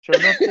 Sure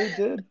enough, they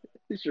did.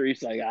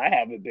 Sharif's like, I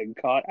haven't been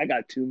caught. I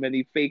got too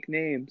many fake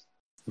names.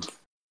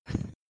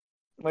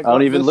 I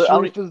don't even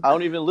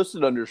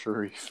listen under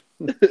Sharif.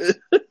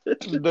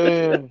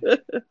 Damn.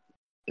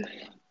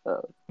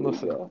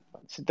 Listen,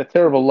 it's the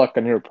terrible luck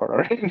on your part, all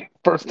right?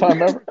 First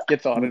time ever,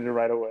 gets audited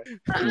right away.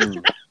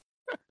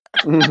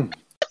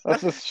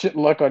 That's just shit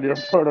luck on your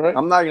part, all right?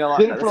 I'm not gonna lie.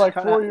 Did it for like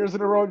 4 years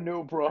in a row,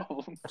 no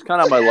problem. That's kind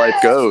of how my life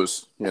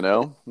goes, I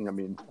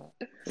mean,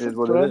 it is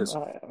what it is.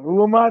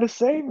 Who am I to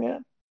say,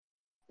 man?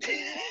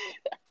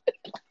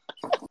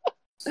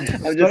 I'm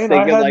just thinking,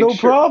 I had no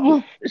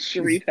problem.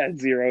 Sharif had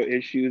zero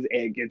issues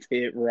and gets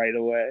hit right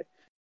away.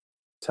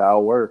 That's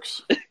how it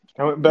works.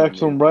 I went back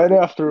to him right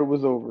after it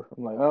was over.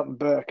 I'm like, I'm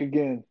back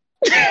again.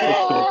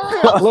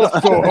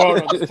 Let's go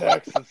hard on the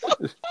taxes.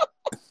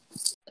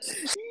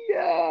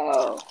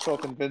 Yeah.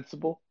 Talk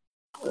invincible.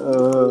 This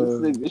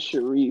nigga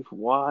Sharif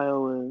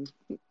wildin'.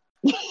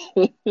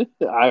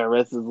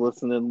 IRS is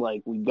listening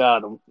like, we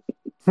got him.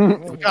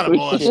 We got him,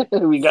 boss.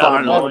 We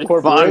got him.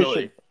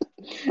 Corporation.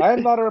 I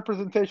am not a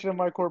representation of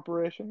my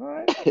corporation. All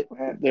right.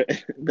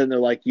 Then they're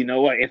like, you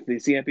know what? Anthony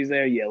Ciampi's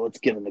there? Yeah, let's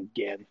get him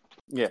again.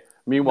 Yeah.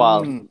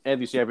 Meanwhile,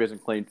 Anthony Ciampi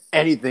hasn't claimed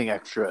anything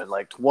extra in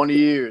like 20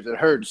 years. It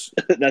hurts.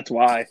 That's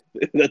why.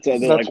 That's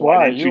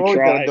why. You always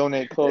got to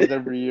donate clothes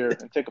every year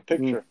and take a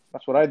picture.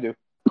 That's what I do.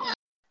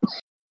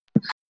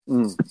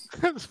 So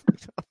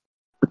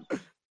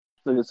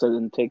it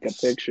said take a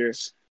picture.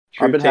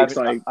 I've been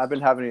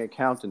having an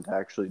accountant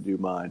actually do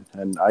mine,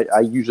 and I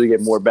usually get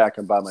more back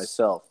by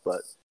myself,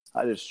 but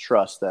I just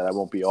trust that I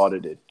won't be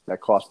audited. That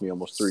cost me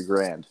almost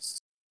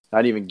 $3,000. I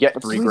didn't even get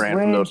 $3,000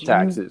 from those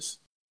taxes.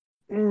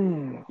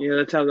 Yeah,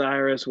 that's how the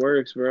IRS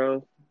works,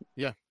 bro.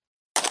 Yeah,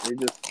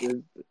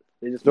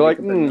 they're like,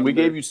 we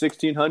gave you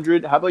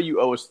 $1,600. How about you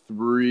owe us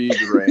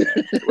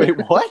 $3,000? Wait,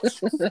 what?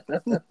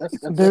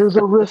 There's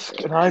a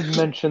risk, and I've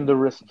mentioned the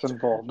risks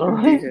involved. All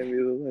right. Hand me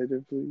the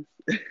lighter, please.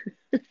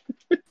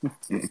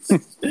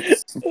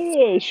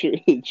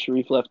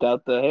 Sharif left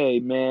out the, hey,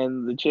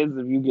 man, the chance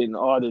of you getting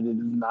audited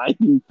is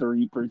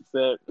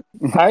 93%.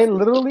 I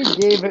literally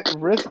gave it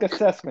risk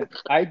assessment.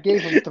 I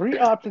gave him 3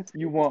 options.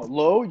 You want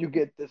low, you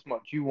get this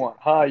much. You want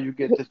high, you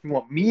get this. You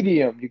want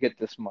medium, you get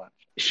this much.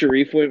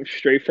 Sharif went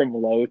straight from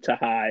low to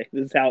high.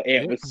 This is how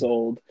Ant was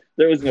sold.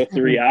 There was no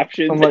 3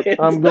 options. I'm like,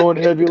 I'm going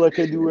heavy like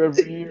I do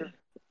every year.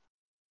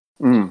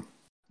 Ant's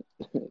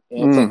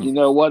like, you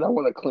know what? I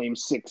want to claim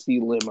 60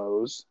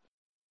 limos.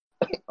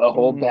 A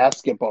whole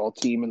basketball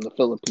team in the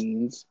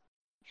Philippines.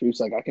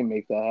 Sharif's like, I can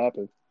make that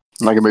happen.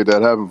 I can make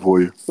that happen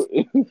for you.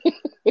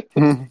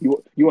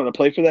 You want to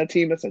play for that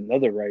team? That's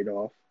another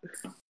write-off.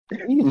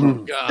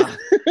 God.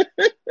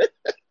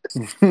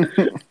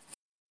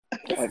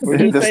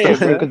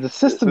 Because the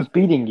system's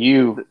beating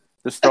you.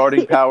 The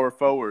starting power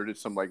forward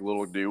is some like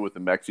little dude with the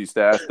Mexi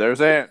stash.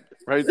 There's Ant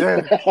right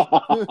there.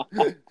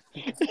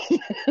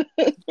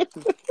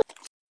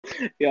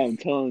 Yeah, I'm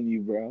telling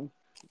you, bro.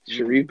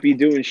 Sharif be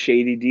doing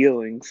shady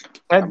dealings.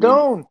 I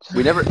don't.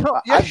 We never.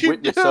 Yes, you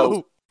do.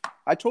 So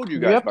I told you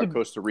guys about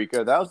Costa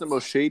Rica. That was the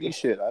most shady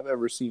shit I've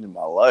ever seen in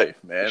my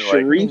life, man.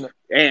 Sharif,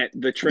 and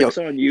the trick's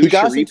on you.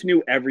 Sharif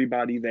knew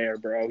everybody there,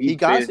 bro. He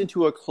got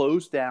into a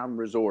closed down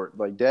resort,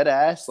 like dead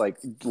ass, like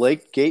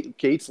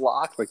gates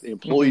locked. Like the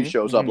employee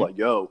shows up, like,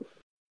 yo,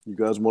 you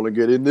guys want to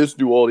get in this,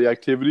 do all the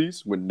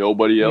activities with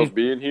nobody else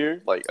being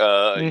here? Like,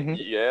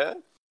 yeah.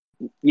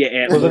 Yeah,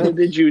 and little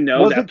did you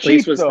know that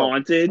place was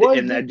haunted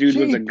and that dude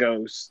was a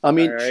ghost. I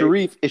mean,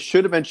 Sharif, it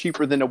should have been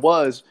cheaper than it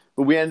was,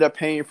 but we ended up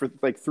paying for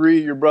like 3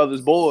 of your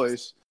brother's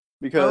boys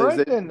because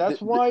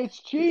that's why it's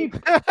cheap.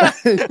 I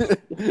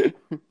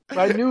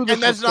knew this.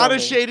 And that's not a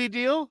shady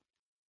deal?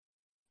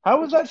 How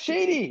was that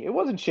shady? It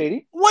wasn't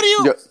shady. What do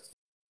you?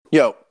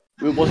 Yo,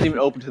 it wasn't even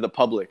open to the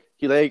public.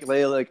 He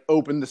like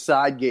opened the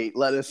side gate,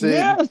 let us in.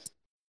 Yes.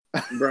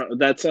 Bro,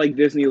 that's like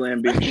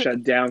Disneyland being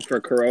shut down for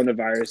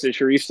coronavirus. And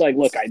Sharif's like,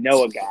 look, I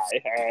know a guy,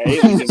 all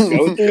right? We just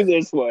go through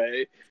this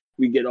way.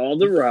 We get all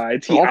the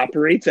rides. He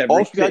operates everything.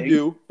 All we got to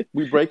do,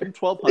 we break him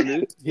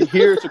 $1,200.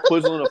 Here it's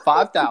equivalent of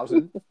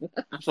 $5,000.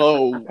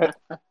 So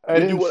I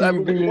didn't do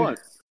whatever we want.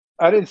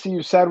 I didn't see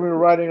you sad when we were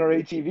riding our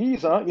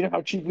ATVs, huh? You know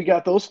how cheap we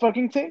got those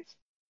fucking things?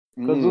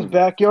 Because those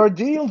backyard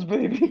deals,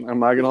 baby. I'm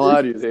not going to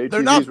lie to you. The ATVs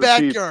They're not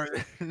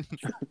backyard.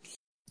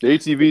 The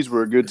ATVs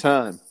were a good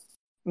time.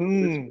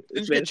 Didn't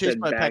you get chased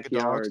by a pack of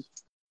dogs?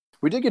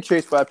 We did get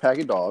chased by a pack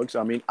of dogs.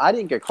 I mean, I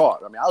didn't get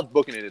caught. I mean, I was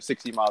booking it at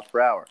 60 miles per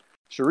hour.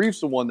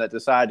 Sharif's the one that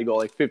decided to go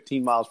like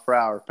 15 miles per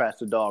hour past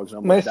the dogs.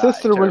 And my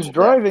sister was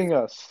driving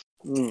us.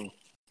 Always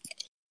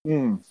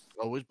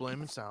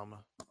blaming Salma.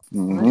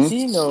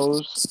 He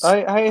knows.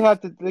 I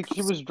had to, like,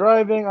 she was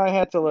driving. I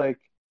had to, like,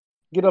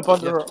 get up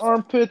under her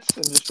armpits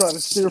and just try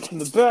to steer from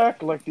the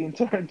back, like, the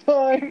entire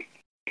time.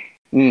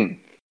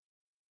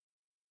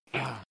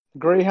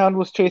 Greyhound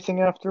was chasing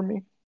after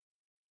me.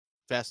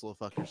 Fast little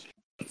fuckers.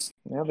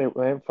 Yeah, they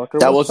fucker.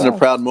 That wasn't a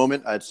proud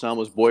moment. I had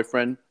Salma's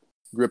boyfriend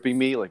gripping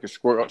me like a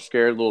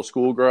scared little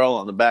schoolgirl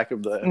on the back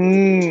of the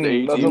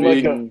ATV. Nothing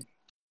like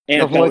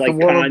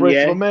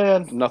Kanye.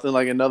 Man. Nothing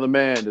like another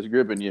man that's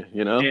gripping you,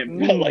 you know? It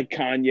felt like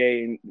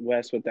Kanye and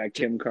West with that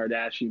Kim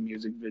Kardashian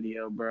music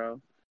video,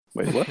 bro.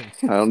 Wait, what?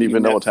 I don't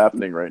even know what's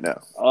happening right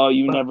now. Oh,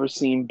 you never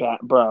seen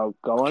bro?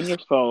 Go on your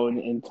phone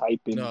and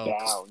type in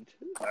 "bound."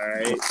 All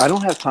right. I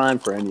don't have time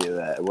for any of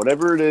that.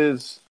 Whatever it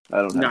is, I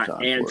don't have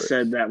time Ant for it.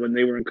 said that when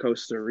they were in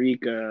Costa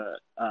Rica,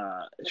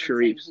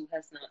 Sharif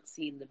has not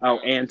seen the.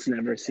 Ant's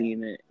never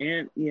seen it.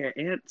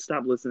 Ant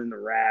stopped listening to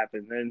rap,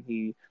 and then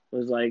he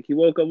was like, he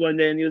woke up one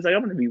day and he was like,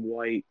 I'm gonna be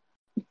white.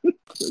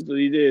 That's what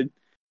he did.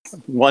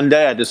 One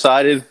day I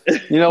decided,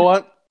 you know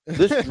what?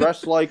 This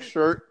dress-like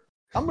shirt,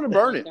 I'm gonna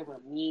burn it. There were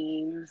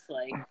memes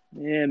like.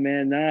 Yeah,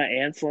 man.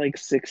 Ant's like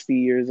 60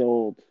 years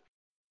old.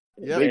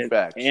 Yeah, big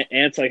facts.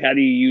 Ant's like, how do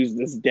you use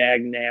this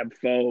dag-nab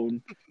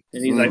phone?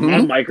 And he's like,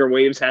 my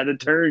microwaves had a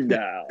turn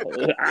dial.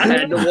 I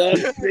had to walk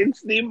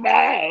 60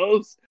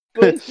 miles.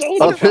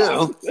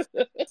 Uphill.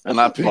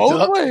 And I picked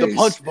up the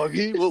punch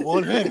buggy with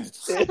one hand.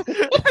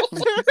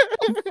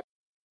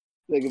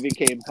 Like it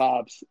became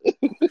Pops.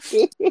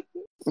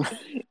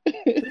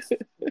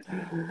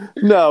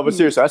 No, but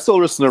seriously, I still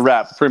listen to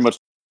rap pretty much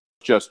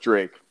just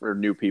Drake or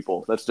new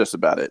people. That's just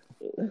about it.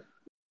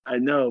 I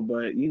know,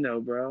 but you know,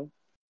 bro.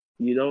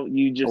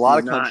 You just a lot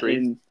of country.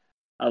 In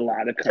a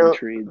lot of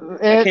country.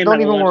 And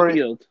don't even worry.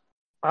 Field.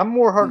 I'm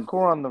more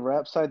hardcore on the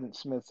rap side than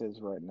Smith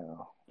is right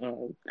now.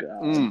 Oh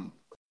God.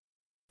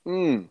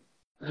 Oh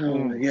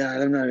my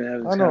God, I'm not gonna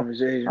have this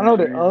conversation. I know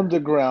the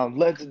underground.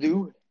 Let's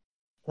do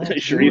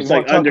it. Sharif's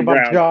like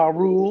underground. Ja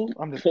Rule.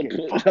 I'm just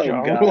kidding.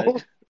 Ja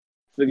Rule.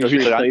 So he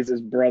plays his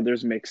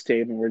brother's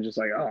mixtape, and we're just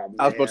like, oh man.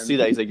 I was about to see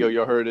that. He's like, yo,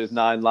 you heard his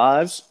 9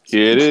 lives?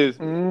 Here it is.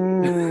 He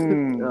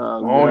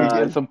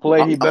gets some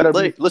play. He better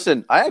be.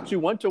 Listen, I actually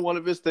went to one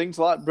of his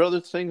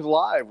brothers things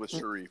live with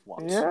Sharif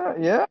once.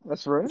 Yeah,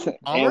 that's right.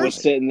 Ant was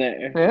sitting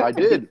there. Yeah. I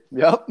did.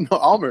 Yep. No,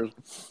 Almer's.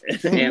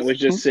 Ant was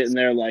just sitting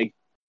there like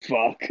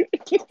Fuck.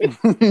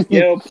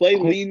 Yo, play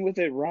lean with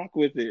it, rock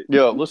with it.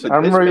 Yo, listen. I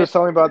remember he was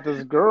telling me about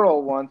this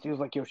girl once. He was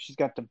like, "Yo, she's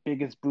got the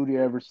biggest booty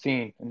I ever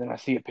seen," and then I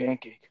see a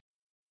pancake.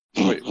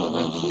 Wait,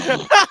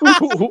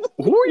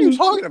 who are you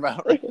talking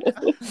about right now?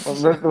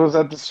 It was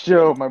at this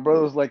show. My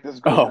brother was like, "This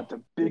girl got the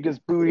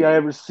biggest booty I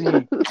ever seen."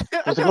 It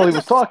was the girl he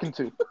was talking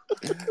to.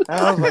 And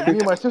I was like, me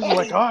and my sister were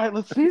like, "All right,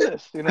 let's see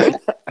this." You know,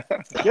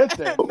 get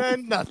there.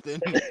 Man,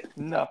 nothing.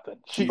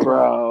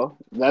 Bro,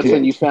 that's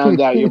when you found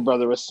out your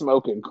brother was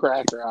smoking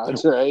crack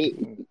rods, right?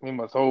 He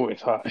was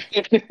always high.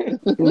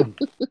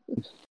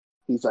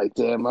 He's like,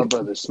 damn, my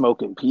brother's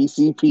smoking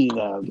PCP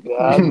now.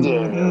 God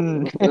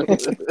damn.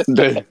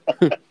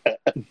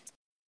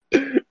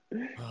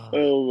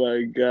 Oh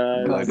my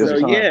god.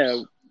 So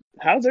yeah,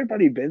 how's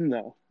everybody been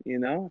though? You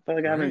know, I feel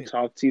like I haven't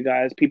talked to you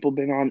guys. People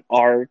been on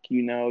Arc,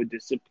 you know,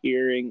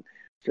 disappearing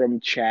from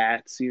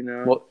chats, you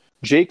know. Well,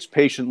 Jake's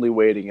patiently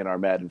waiting in our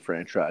Madden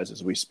franchise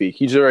as we speak.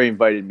 He's already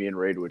invited me and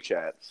Ray to a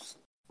chat.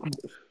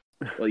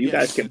 Well, you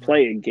guys can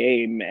play a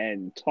game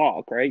and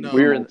talk, right? No,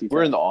 we're in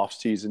the off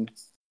season.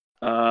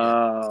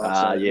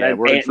 So yeah,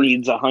 Ant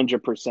needs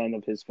 100%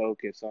 of his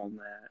focus on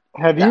that.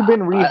 Have you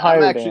been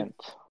rehired, Ant?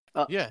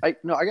 Yeah. I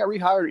got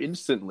rehired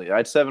instantly. I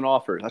had 7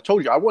 offers. I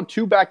told you, I won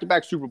 2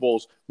 back-to-back Super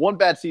Bowls. 1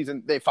 bad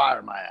season, they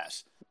fired my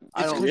ass.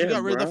 It's because you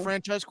got rid of the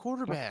franchise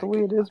quarterback. That's the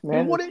way it is,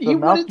 man. He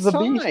wouldn't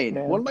sign.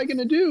 What am I going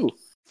to do?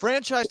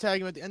 Franchise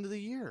tag him at the end of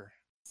the year.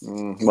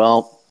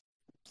 Well,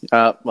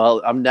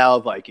 I'm now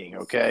a Viking,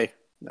 okay?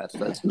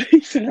 That's.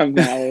 He said I'm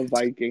now a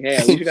Viking. Hey,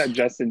 at least you got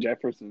Justin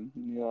Jefferson.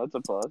 You know, that's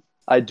a plus.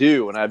 I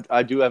do, and I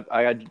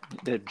had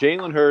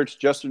Jalen Hurts,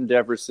 Justin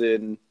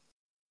Jefferson,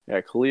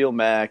 Khalil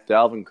Mack,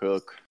 Dalvin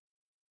Cook,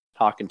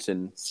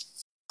 Hawkinson.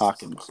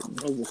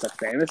 Was this a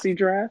fantasy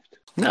draft?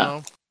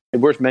 No.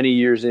 We're many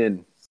years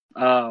in.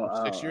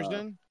 6 years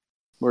in?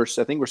 I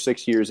think we're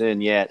 6 years in.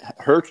 Yeah,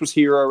 Hurts was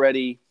here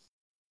already.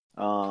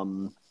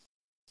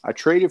 I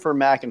traded for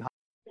Mack and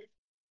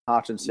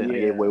Hutchinson. Yeah. I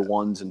gave away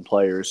ones and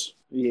players.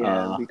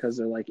 Yeah, because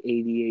they're like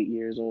 88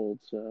 years old.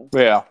 So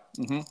yeah,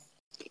 and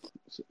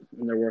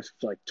they're worth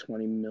like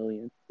 $20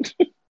 million.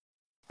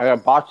 I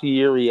got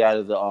Bakhtiari out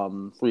of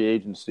the free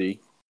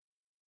agency.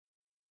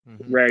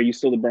 Ray, are you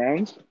still the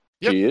Browns?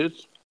 Yep. She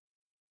is.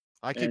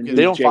 I keep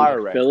they don't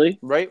fire Ray. Philly?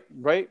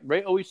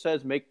 Ray always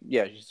says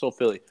she's still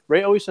Philly.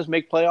 Ray always says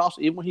make playoffs.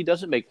 Even when he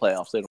doesn't make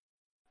playoffs, they don't.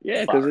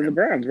 Yeah, because they're the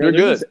Browns. They're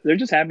good. They're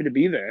just happy to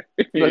be there.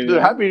 They're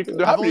happy.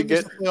 They're happy to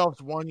get the playoffs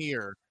 1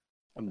 year.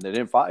 They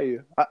didn't fire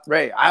you,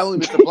 Ray. I only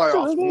missed the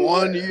playoffs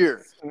 1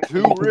 year,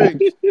 2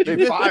 rings.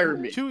 They fired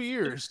me. 2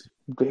 years.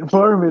 They didn't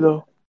fire me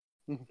though.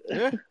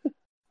 Yeah,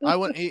 I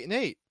went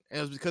 8-8, and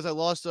it was because I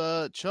lost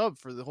Chubb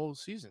for the whole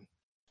season.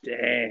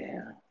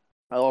 Damn.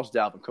 I lost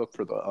Dalvin Cook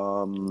for the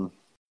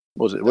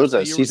what was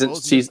that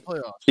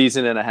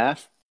season and a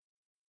half,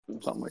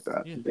 something like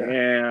that. Yeah.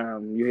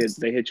 Damn,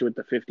 they hit you with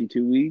the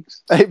 52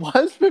 weeks. It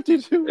was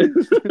 52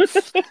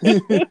 weeks.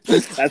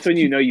 That's when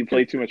you know you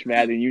play too much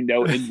Madden. You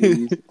know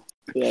injuries.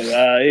 Like,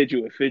 I hit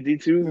you with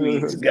 52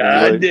 weeks.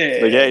 God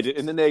damn. Hey,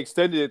 and then they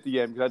extended it at the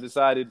end because I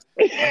decided.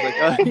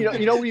 I was like,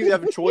 you know, when you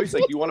have a choice,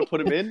 like you want to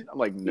put him in. I'm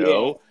like,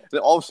 no. Yeah.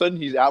 Then all of a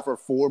sudden he's out for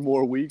 4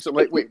 more weeks. I'm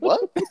like, wait,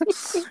 what?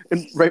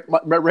 And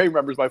Ray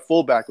remembers my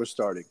fullback was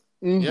starting.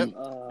 Yep.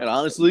 And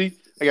honestly,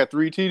 I got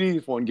 3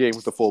 TDs one game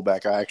with the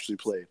fullback I actually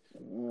played.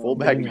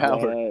 Fullback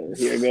power.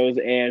 Here goes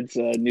Ant's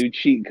new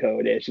cheat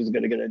code. Ant's just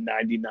gonna get a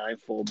 99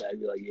 fullback.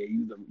 Be like, yeah,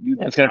 you.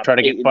 It's gonna try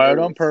to get fired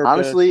on purpose.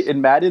 Honestly, in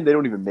Madden, they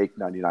don't even make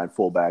 99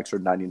 fullbacks or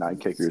 99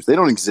 kickers. They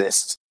don't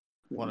exist.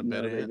 Want to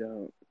bet it?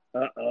 Don't.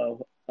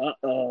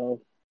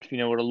 Uh-oh. You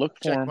know where to look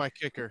for Check him. my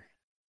kicker.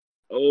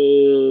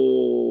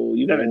 Oh,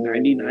 you got a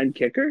 99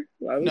 kicker?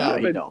 No,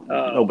 you don't.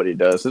 Nobody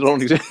does. They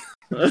don't exist.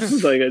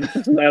 It's like,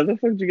 how the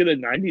fuck did you get a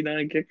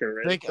 99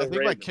 kicker? I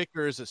think my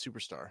kicker is a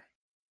superstar.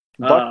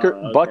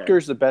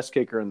 Butker's the best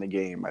kicker in the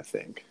game, I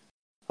think.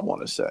 I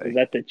want to say. Is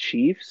that the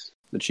Chiefs?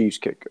 The Chiefs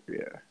kicker,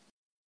 yeah.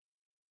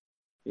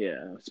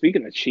 Yeah.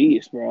 Speaking of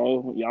Chiefs,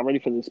 bro, y'all ready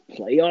for this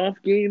playoff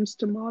games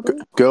tomorrow?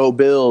 Go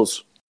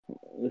Bills.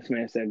 This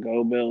man said,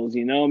 go Bills.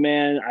 You know,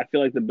 man, I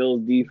feel like the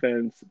Bills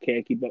defense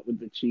can't keep up with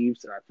the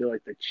Chiefs, and I feel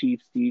like the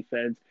Chiefs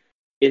defense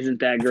isn't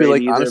that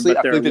great either. Honestly,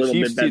 but they're I feel like the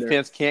Chiefs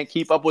defense can't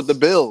keep up with the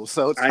Bills.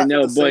 So it's I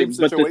know, but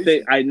the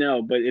thing, I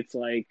know, but it's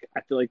like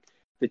I feel like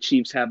the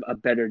Chiefs have a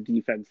better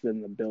defense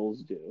than the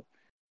Bills do.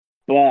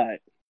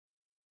 But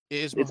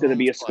it's going to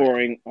be a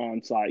scoring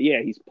onside.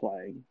 Yeah, he's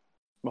playing.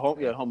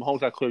 Mahomes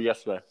got clear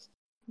yesterday.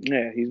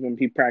 Yeah,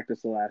 he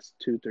practiced the last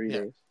 2-3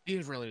 days. He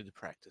didn't really need to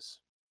practice.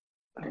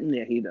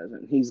 Yeah, he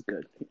doesn't. He's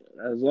good.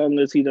 As long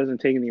as he doesn't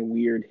take any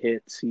weird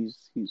hits,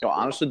 he's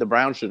honestly, the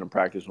Browns shouldn't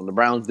practice. When the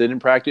Browns didn't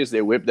practice,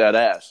 they whipped that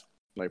ass.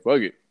 Like, fuck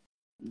it.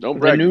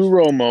 Don't practice. The new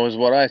Romo is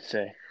what I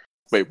say.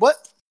 Wait, what?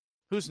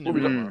 Who's the new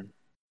Romo?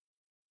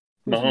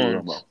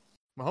 Mahomes.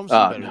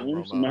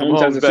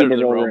 Mahomes has a Super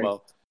Bowl ring.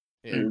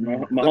 Yeah.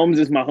 Mahomes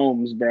is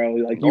Mahomes, bro.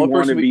 Like, you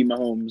want to be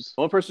Mahomes.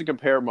 The only person to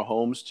compare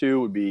Mahomes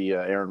to would be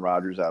Aaron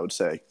Rodgers, I would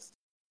say,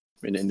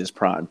 in his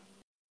prime.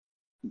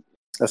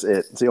 That's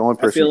it. It's the only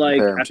person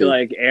I feel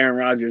like Aaron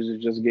Rodgers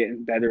is just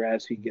getting better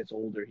as he gets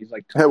older. He's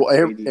like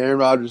Aaron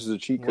Rodgers is a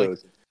cheat code.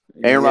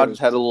 Aaron Rodgers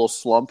had a little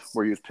slump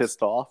where he was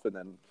pissed off, and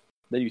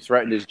then you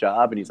threatened his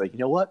job, and he's like, you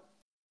know what?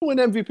 I'm going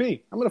to win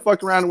MVP. I'm going to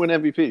fuck around and win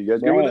MVP. You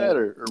guys good with that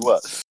or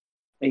what?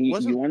 And you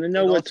want to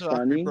know what's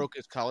funny? He broke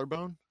his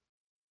collarbone.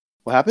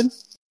 What happened?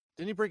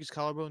 Didn't he break his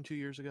collarbone 2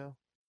 years ago?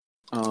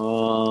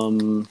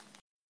 Who?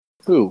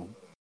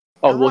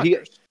 Aaron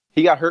Rodgers.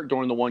 He got hurt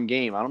during the one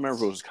game. I don't remember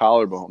if it was his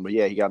collarbone, but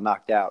yeah, he got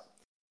knocked out.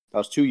 That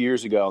was 2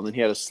 years ago, and then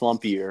he had a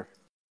slump year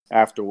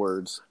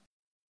afterwards.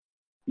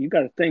 You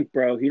got to think,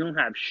 bro. He don't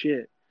have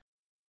shit.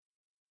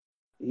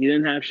 He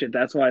didn't have shit.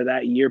 That's why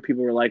that year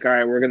people were like, all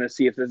right, we're going to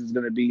see if this is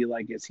going to be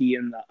like, is he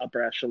in the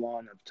upper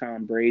echelon of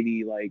Tom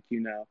Brady, like, you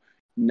know,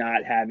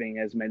 not having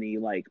as many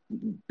like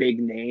big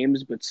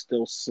names, but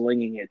still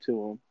slinging it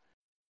to him.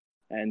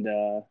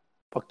 And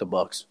fuck the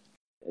Bucks.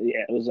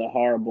 Yeah, it was a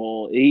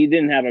horrible. He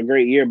didn't have a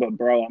great year, but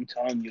bro, I'm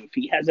telling you, if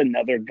he has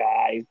another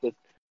guy with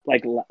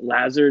like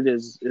Lazard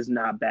is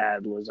not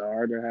bad,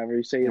 Lazard or however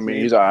you say his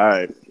name. He's all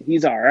right.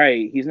 He's all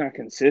right. He's not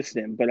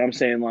consistent, but I'm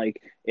saying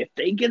like if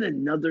they get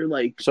another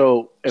like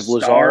if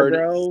Lazard,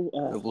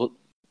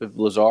 if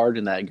Lazard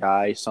and that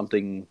guy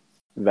something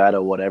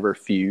Vada whatever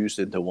fused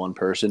into one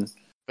person,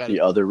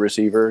 the other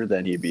receiver,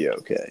 then he'd be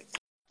okay.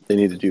 They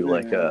need to do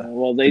like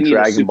they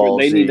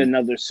need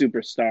another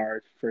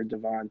superstar for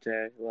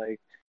Devontae. Like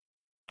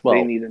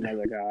they need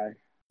another guy.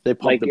 They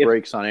pumped the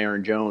brakes on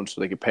Aaron Jones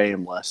so they could pay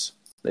him less.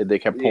 They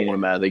kept pulling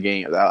him out of the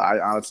game. I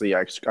honestly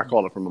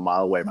called it from a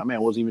mile away. My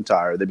man wasn't even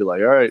tired. They'd be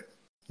like, all right,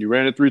 you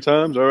ran it 3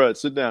 times? All right,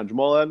 sit down.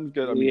 Jamal Williams,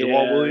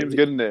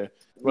 get in there.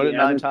 Run it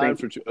 9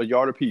 times for a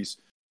yard apiece.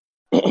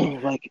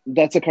 Like,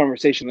 that's a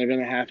conversation they're going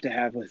to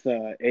have with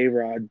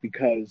A-Rod,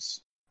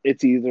 because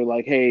it's either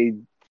like, hey,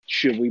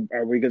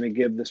 are we going to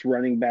give this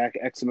running back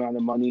X amount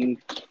of money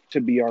to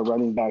be our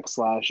running back /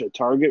 a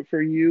target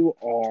for you?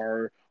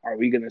 Or are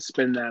we going to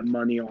spend that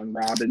money on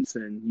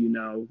Robinson, you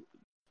know,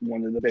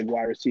 one of the big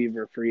wide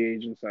receiver free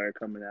agents that are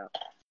coming out?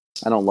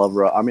 I don't love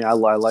I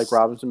like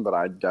Robinson, but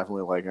I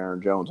definitely like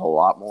Aaron Jones a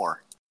lot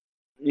more.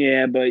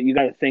 Yeah, but you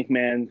got to think,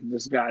 man,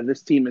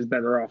 this team is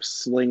better off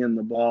slinging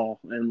the ball.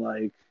 And,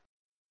 like,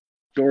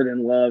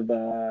 Jordan Love,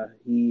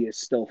 he is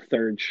still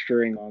third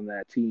string on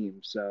that team.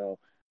 So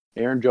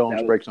Aaron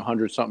Jones breaks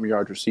 100-something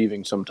yards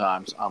receiving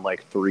sometimes on,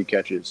 like, 3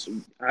 catches.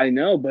 I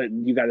know, but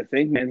you got to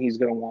think, man, he's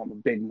going to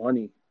want big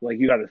money. Like,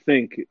 you got to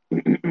think,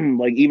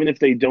 like, even if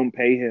they don't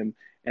pay him.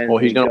 Well,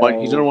 he's going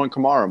to want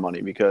Kamara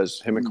money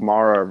because him and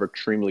Kamara are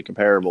extremely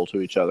comparable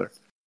to each other.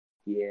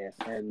 Yeah,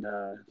 and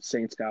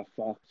Saints got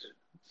fucked.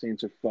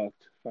 Saints are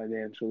fucked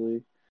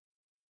financially.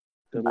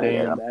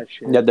 That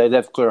shit. Yeah, they'd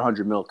have to clear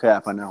 $100 million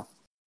cap, I know.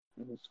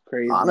 It's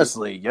crazy.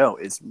 Honestly,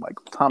 is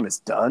Michael Thomas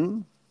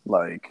done?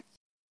 Like,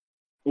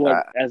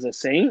 what, as a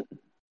Saint?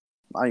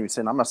 I'm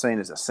not saying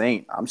as a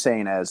Saint. I'm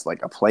saying as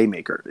like a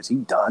playmaker. Is he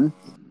done?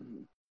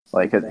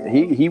 Like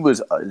he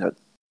was.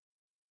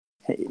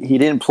 He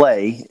didn't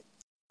play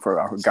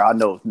for God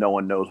knows, no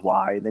one knows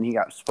why. Then he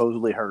got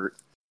supposedly hurt,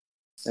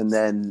 and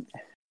then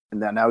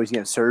now he's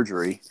getting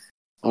surgery.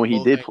 And when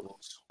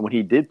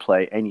he did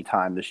play any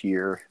time this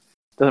year,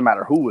 doesn't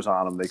matter who was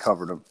on him, they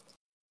covered him.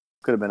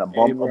 Could have been a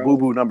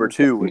boo-boo number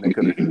 2,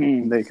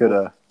 and they could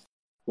have.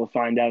 We'll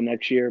find out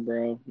next year,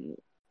 bro,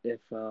 if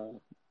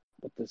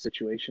what the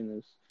situation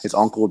is. His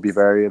uncle would be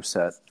very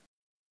upset.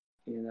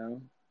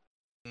 You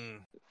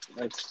know,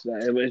 it's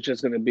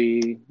just going to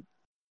be.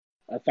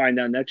 I'll find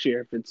out next year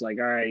if it's like,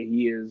 all right,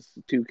 he is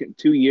 2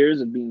 years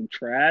of being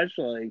trash.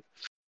 Like,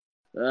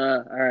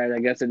 all right, I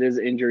guess it is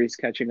injuries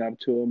catching up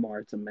to him, or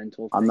it's a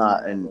mental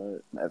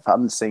thing. If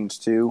I'm the Saints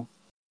too,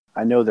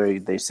 I know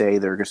they say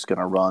they're just going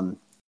to run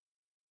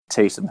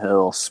Taysom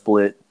Hill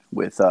split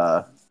with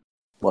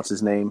what's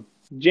his name?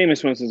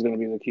 Jameis Winston's going to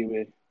be the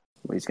QB.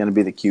 Well, he's going to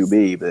be the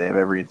QB, but they have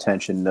every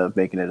intention of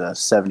making it a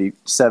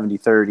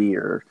 70-30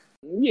 or.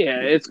 Yeah,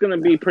 it's going to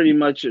be pretty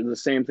much the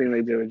same thing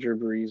they did with Drew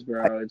Brees,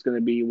 bro. It's going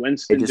to be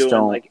Winston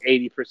doing like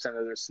 80%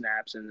 of their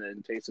snaps, and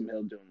then Taysom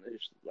Hill doing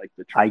like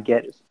the.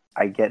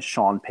 I get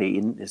Sean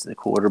Payton is the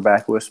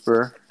quarterback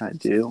whisperer. I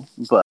do,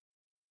 but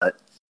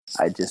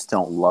I just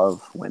don't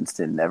love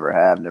Winston. Never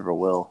have, never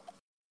will.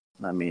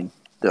 I mean,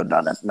 not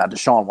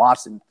Deshaun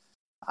Watson.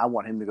 I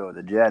want him to go to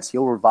the Jets.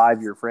 He'll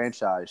revive your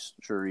franchise,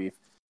 Sharif.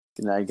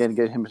 And again,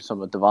 get him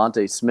some of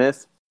Devontae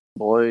Smith.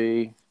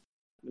 Boy,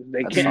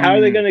 they can't. How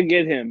are they going to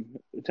get him?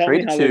 Tell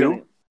me how they're going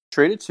to.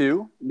 Trade it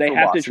 2. They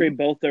have to trade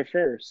both their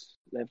first.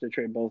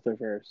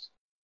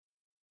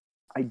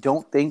 I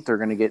don't think they're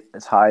going to get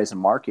as high as a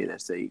market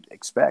as they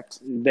expect.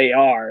 They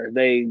are.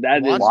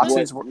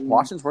 Watson's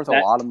worth a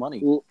lot of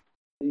money.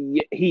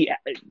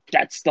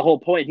 That's the whole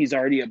point. He's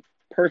already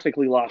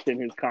perfectly locked in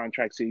his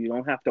contract, so you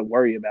don't have to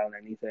worry about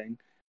anything.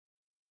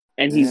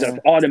 And he's an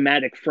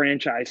automatic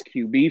franchise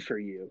QB for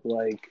you.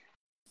 Like,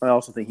 I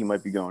also think he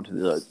might be going to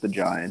the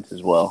Giants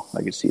as well.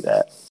 I could see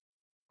that.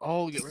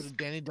 Oh, get rid of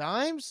Danny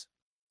Dimes?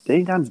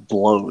 Danny Dimes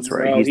blows,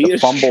 right? Bro, he's the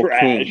fumble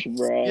trash, king,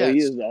 bro. Yes. He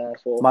is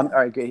awful.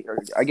 I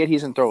get he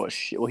doesn't throw a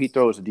shit. Well, he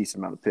throws a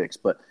decent amount of picks,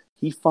 but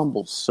He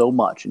fumbles so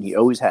much, and he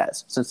always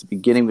has since the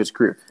beginning of his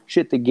career.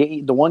 Shit,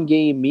 the one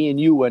game me and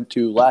you went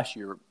to last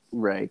year,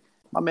 Ray,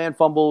 my man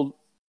fumbled,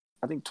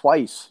 I think,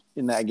 twice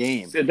in that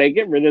game. Did they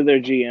get rid of their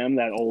GM,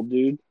 that old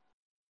dude?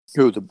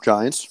 Who, the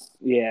Giants?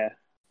 Yeah.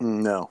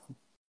 No.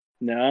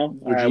 No?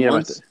 All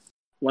right,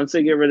 once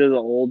they get rid of the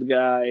old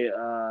guy,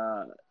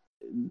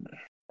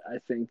 I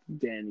think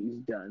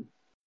Danny's done.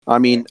 I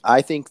mean,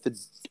 I think the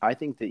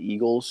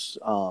Eagles.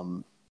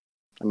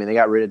 They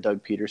got rid of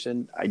Doug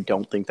Peterson. I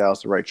don't think that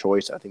was the right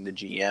choice. I think the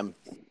GM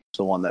is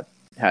the one that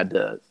had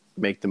to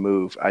make the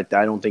move. I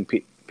don't think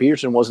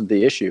Peterson wasn't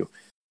the issue.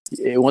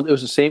 It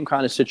was the same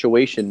kind of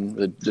situation,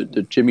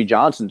 the Jimmy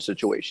Johnson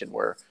situation,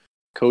 where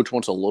coach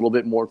wants a little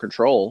bit more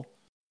control,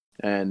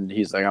 and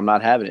he's like, I'm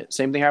not having it.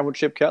 Same thing happened with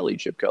Chip Kelly.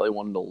 Chip Kelly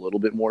wanted a little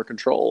bit more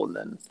control, and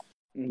then...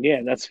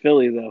 Yeah, that's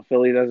Philly, though.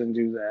 Philly doesn't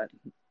do that.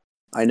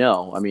 I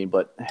know. I mean,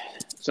 but...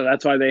 So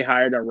that's why they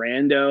hired a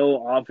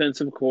rando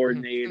offensive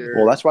coordinator.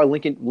 Well, that's why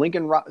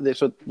Lincoln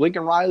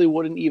Riley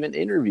wouldn't even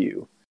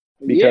interview.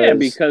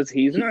 Because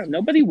he's not...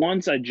 Nobody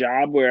wants a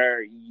job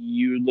where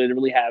you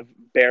literally have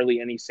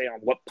barely any say on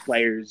what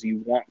players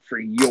you want for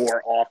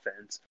your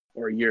offense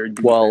or your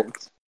defense. Well,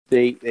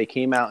 they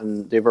came out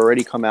and they've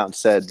already come out and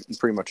said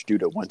pretty much due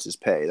to Wentz's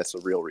pay. That's the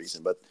real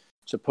reason. But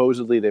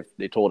supposedly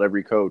they told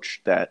every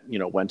coach that,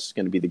 Wentz is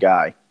going to be the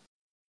guy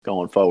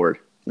going forward.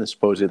 And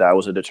supposedly that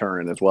was a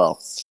deterrent as well.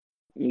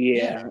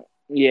 Yeah,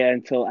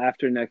 until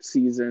after next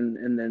season,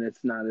 and then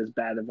it's not as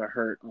bad of a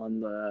hurt on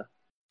the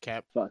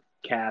cap.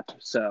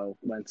 So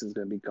Wentz is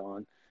going to be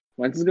gone.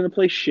 Wentz is going to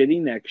play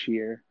shitty next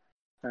year.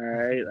 All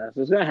right, that's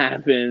what's going to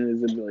happen.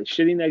 Is it really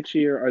shitty next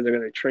year, or they're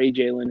going to trade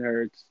Jalen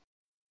Hurts?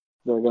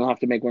 They're going to have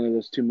to make one of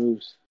those two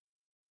moves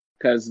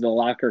because the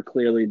locker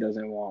clearly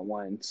doesn't want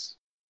Wentz.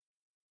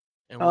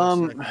 And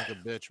Wentz like a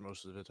bitch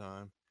most of the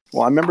time.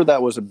 Well, I remember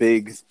that was a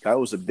big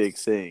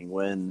thing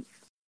when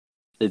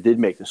they did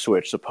make the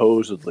switch.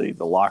 Supposedly,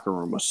 the locker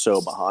room was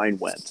so behind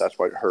Wentz. That's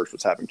why Hurts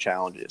was having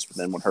challenges. But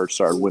then when Hurts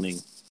started winning...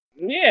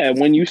 Yeah,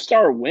 when you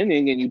start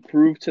winning and you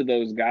prove to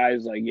those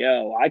guys, like,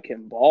 yo, I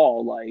can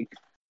ball, like...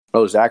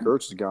 Oh, Zach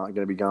Ertz is going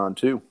to be gone,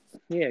 too.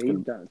 Yeah, he's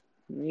done.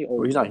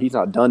 He's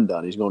not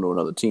done. He's going to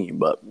another team,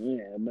 but...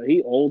 Yeah, but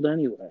he's old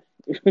anyway.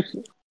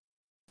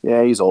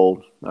 Yeah, he's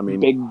old. I mean...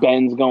 Big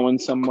Ben's going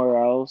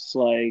somewhere else,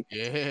 like...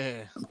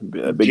 Yeah.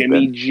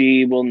 Jimmy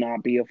G will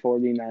not be a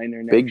 49er next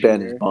year. Big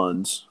Ben is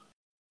buns.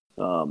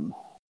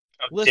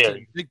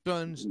 Listen, Big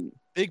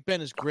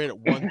Ben is great at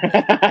one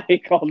thing. He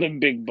called him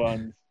Big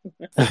Buns.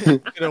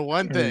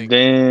 One thing.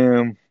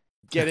 Damn.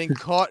 Getting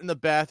caught in the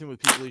bathroom with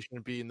people he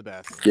shouldn't be in the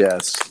bathroom.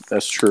 Yes,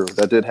 that's true.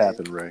 That did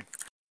happen, Ray.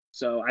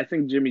 So I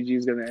think Jimmy G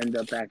is going to end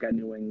up back at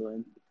New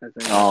England. I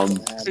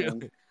think that's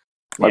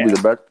might be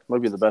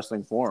the best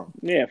thing for him.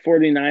 Yeah,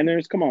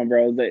 49ers. Come on,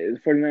 bro. The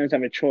 49ers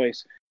have a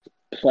choice.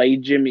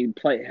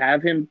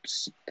 Have him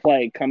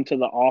play, come to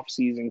the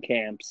off-season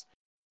camps.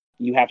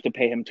 You have to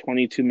pay him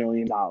 $22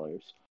 million.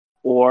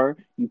 Or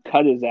you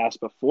cut his ass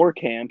before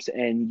camps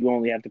and you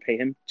only have to pay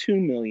him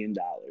 $2 million.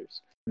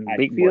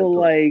 I feel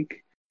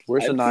like...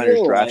 Where's the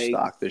Niners draft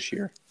stock this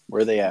year?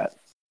 Where are they at?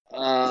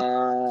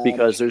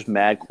 Because there's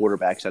mad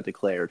quarterbacks that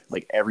declared.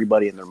 Like,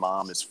 everybody and their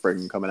mom is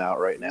friggin' coming out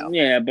right now.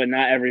 Yeah, but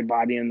not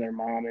everybody and their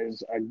mom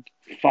is a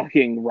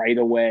fucking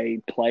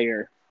right-away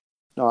player.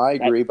 No, I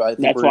agree, but I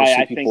think that's why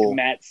I think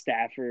Matt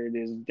Stafford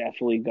is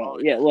definitely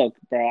going. Yeah, look,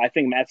 bro, I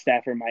think Matt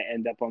Stafford might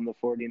end up on the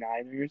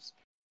 49ers,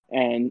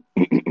 and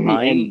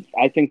and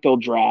I think they'll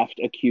draft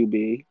a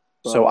QB.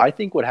 So I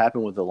think what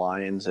happened with the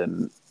Lions,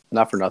 and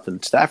not for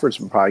nothing, Stafford's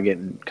been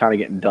probably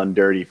getting done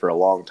dirty for a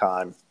long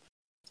time.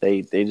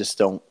 They just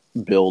don't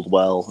build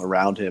well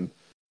around him.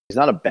 He's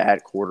not a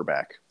bad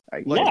quarterback.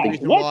 Why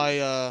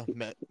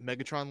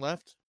Megatron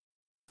left?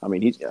 I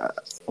mean,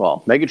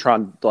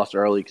 Megatron lost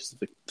early because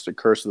it's the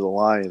curse of the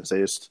Lions. They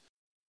just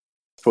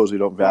supposedly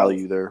don't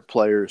value their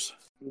players.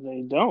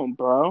 They don't,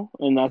 bro.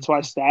 And that's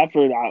why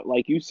Stafford,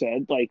 like you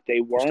said, like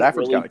they weren't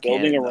really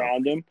building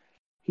around him.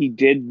 He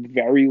did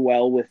very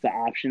well with the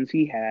options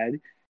he had,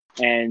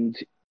 and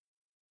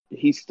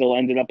he still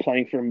ended up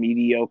playing for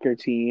mediocre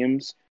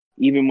teams.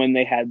 Even when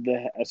they had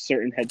a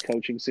certain head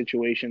coaching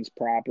situations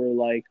proper,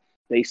 like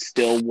they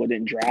still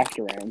wouldn't draft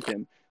around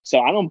him. So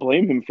I don't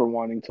blame him for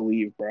wanting to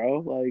leave,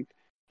 bro. Like,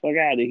 fuck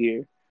out of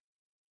here.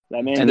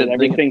 That man did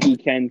everything he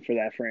can for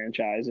that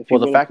franchise.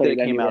 The fact that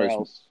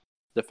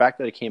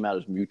it came out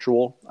as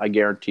mutual, I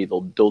guarantee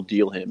they'll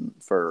deal him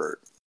for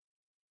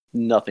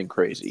nothing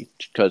crazy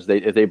because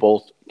if they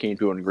both came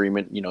to an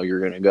agreement, you're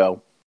going to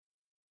go.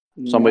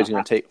 Someone's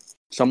going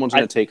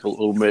to take a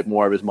little bit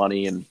more of his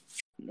money and.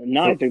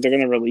 No, I think they're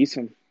going to release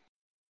him.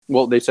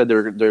 Well, they said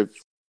they're.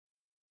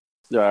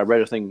 I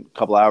read a thing a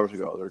couple hours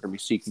ago. They're going to be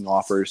seeking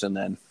offers, and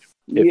then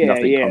if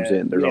nothing comes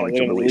in, they're going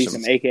to release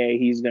him. AKA,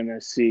 he's going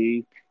to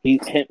see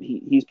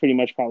he's pretty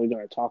much probably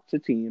going to talk to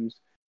teams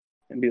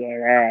and be like, all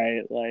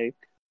right, like,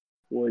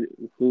 what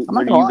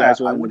do you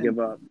guys want to give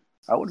up?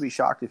 I wouldn't be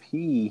shocked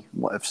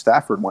if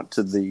Stafford went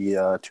to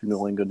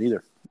New England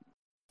either.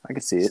 I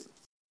could see it.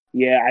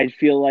 Yeah, I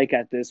feel like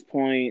at this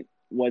point,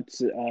 what's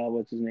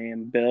his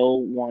name?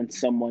 Bill wants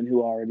someone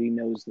who already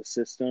knows the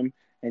system,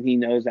 and he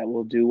knows that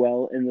we'll do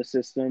well in the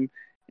system,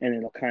 and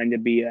it'll kind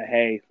of be a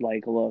hey,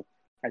 like, look,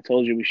 I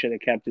told you we should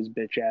have kept his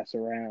bitch ass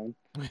around.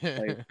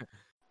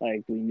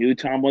 Like we knew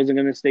Tom wasn't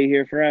going to stay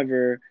here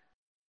forever,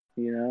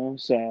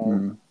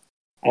 So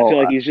I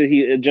feel like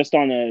he just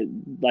on a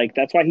like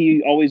that's why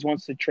he always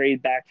wants to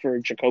trade back for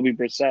Jacoby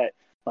Brissett.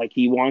 Like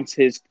he wants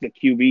the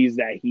QBs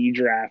that he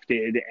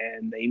drafted,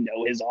 and they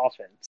know his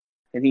offense,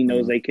 and he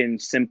knows they can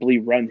simply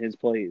run his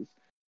plays.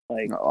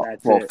 Like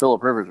that's it.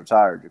 Phillip Rivers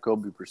retired.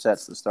 Jacoby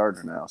Brissett's the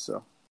starter now,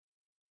 so.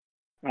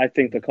 I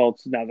think the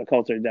Colts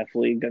are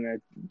definitely going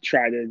to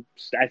try to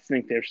 – I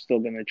think they're still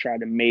going to try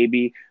to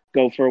maybe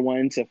go for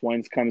Wentz if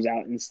Wentz comes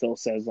out and still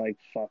says, like,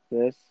 fuck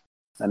this.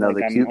 I know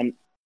the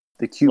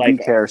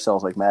QB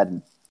carousels like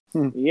Madden.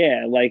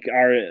 Yeah, like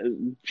our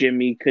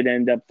Jimmy could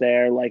end up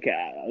there. Like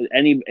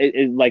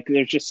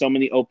there's just so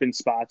many open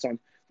spots on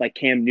 – like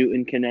Cam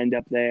Newton can end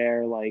up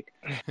there. Like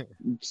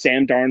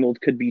Sam Darnold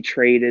could be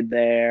traded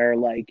there.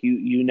 Like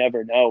you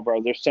never know,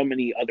 bro. There's so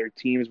many other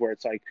teams where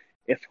it's like,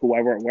 if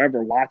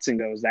wherever Watson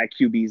goes, that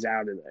QB's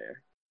out of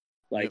there.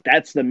 Like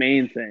that's the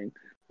main thing.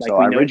 Like so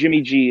we know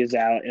Jimmy G is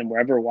out, and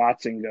wherever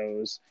Watson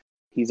goes,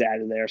 he's out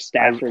of there.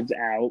 Stafford's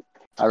out.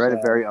 I read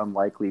a very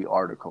unlikely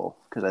article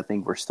because I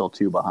think we're still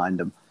 2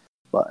 behind him.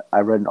 But I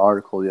read an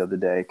article the other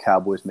day.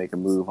 Cowboys make a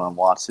move on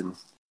Watson,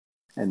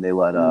 and they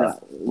let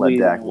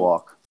Dak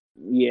walk.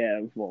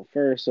 Yeah. Well,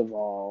 first of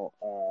all,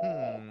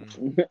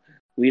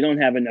 we don't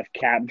have enough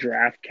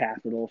draft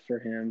capital for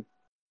him.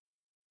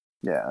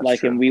 Yeah, like,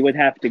 true. And we would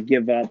have to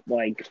give up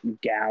like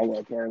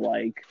Gallup or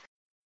like.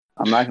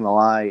 I'm not gonna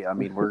lie. I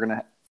mean,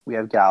 we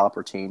have Gallup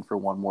retained for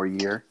 1 more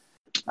year.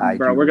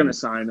 We're gonna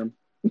sign him.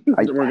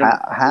 How?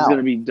 It's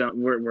gonna be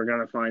done. We're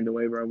gonna find a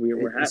way, bro.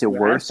 Is it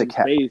worth the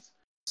cap?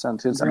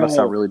 That must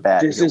sound really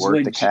bad. Is it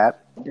worth the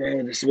cap?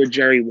 Bro, this is what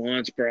Jerry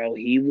wants, bro.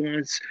 He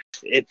wants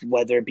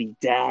whether it be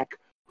Dak,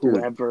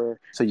 whoever.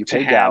 So you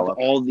pay Gallup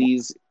all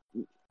these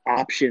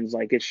options.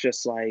 Like it's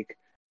just like.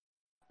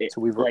 They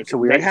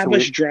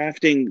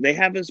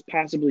have us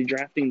possibly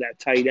drafting that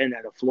tight end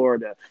out of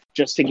Florida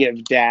just to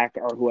give Dak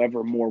or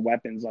whoever more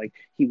weapons. Like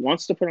he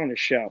wants to put on a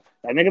show.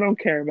 That nigga don't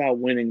care about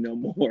winning no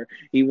more.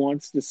 He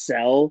wants to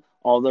sell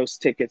all those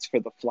tickets for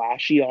the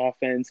flashy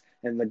offense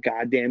and the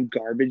goddamn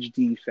garbage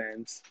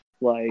defense.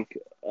 Like,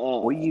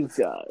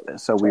 God.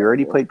 So we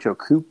already played. So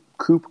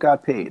Coop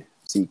got paid.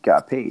 Zeke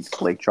got paid.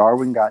 Blake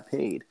Jarwin got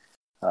paid.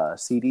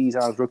 CD's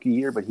on his rookie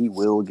year, but he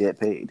will get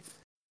paid.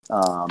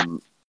 I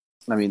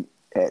mean.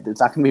 There's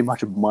not going to be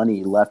much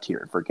money left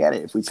here. Forget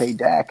it. If we pay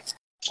Dak,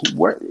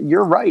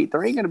 you're right.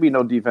 There ain't going to be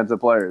no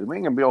defensive players. We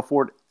ain't going to be able to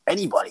afford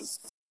anybody.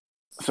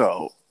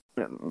 So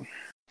they're going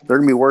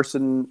to be worse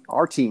than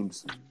our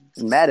teams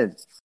in Madden.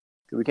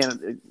 We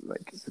can't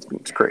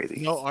it's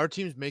crazy. No, our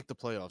teams make the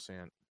playoffs,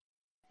 Ant.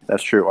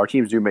 That's true. Our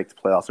teams do make the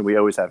playoffs, and we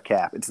always have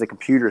cap. It's the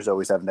computers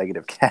always have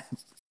negative cap.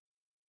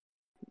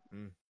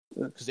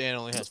 Because Ant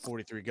only has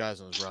 43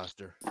 guys on his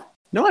roster.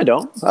 No, I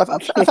don't. I've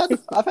had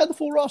the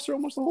full roster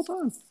almost the whole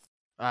time.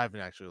 I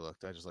haven't actually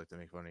looked. I just like to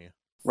make fun of you.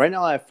 Right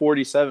now I have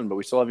 47, but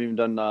we still haven't even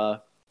done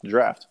the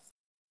draft.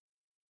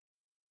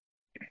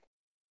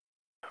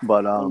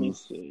 But let me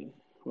see.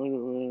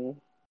 I'm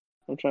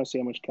trying to see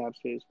how much cap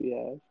space we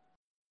have.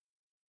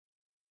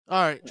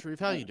 All right, Sharif,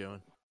 how you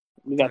doing?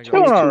 We got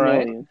 22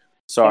 million.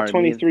 Sorry,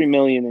 23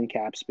 million in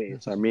cap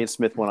space. Sorry, me and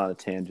Smith went on a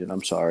tangent.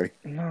 I'm sorry.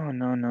 No.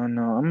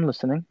 I'm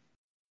listening.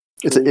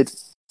 It's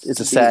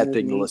a sad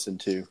thing to listen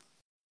to.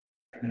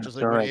 Just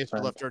like when Acer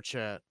left our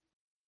chat.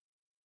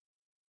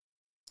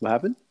 What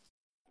happened?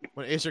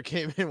 When Acer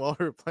came in while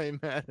we were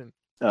playing Madden.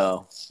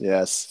 Oh,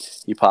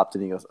 yes. He popped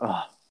in. He goes,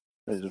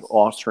 there's an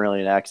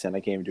Australian accent. I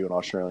can't even do an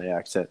Australian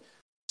accent.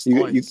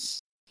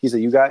 He's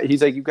like,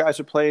 you guys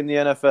are playing the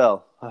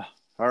NFL. All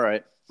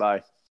right,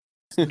 bye.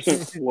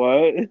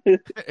 What?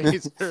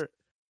 Acer.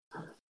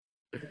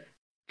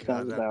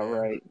 Sounds about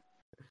right.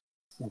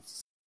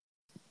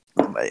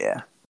 But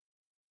yeah.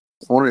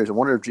 I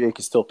wonder if Jake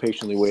is still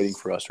patiently waiting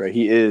for us, right?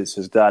 He is.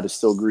 His dad is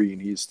still green.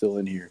 He's still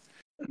in here.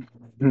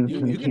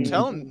 You can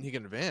tell him he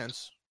can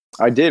advance.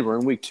 I did. We're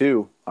in week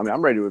 2. I mean,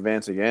 I'm ready to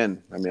advance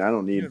again. I mean, I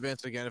don't need... You can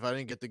advance again. If I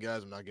didn't get the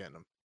guys, I'm not getting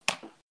them.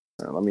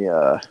 Let me,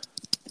 All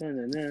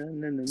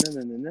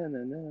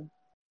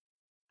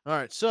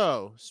right,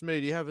 so,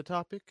 Smitty, do you have a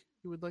topic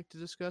you would like to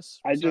discuss?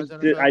 I just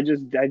did it. I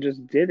just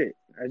did it.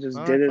 I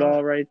just did it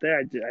all right there.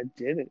 I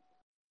did it.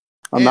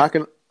 I'm not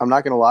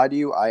gonna lie to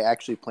you. I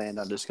actually planned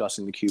on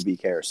discussing the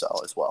QB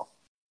carousel as well.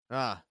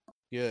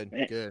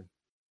 Good.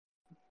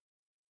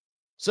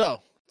 So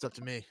it's up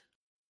to me.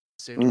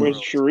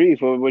 Where's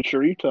Sharif? What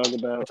Sharif talk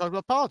about? We talk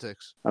about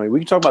politics. I mean, we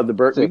can talk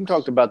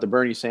about the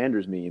Bernie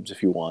Sanders memes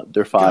if you want.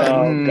 They're fine.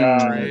 Oh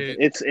God,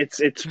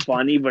 it's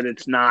funny, but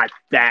it's not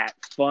that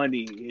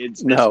funny.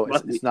 It's not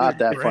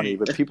that funny.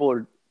 But people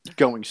are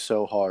going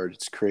so hard.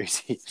 It's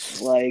crazy.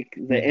 Like,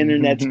 the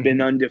internet's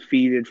been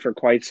undefeated for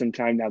quite some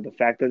time now. The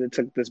fact that it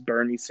took this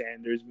Bernie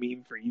Sanders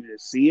meme for you to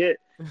see it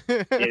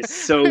is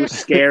so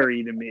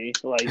scary to me.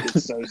 Like,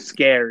 it's so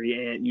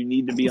scary, and you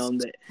need to be on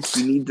the.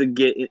 You need to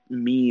get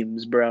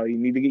memes, bro. You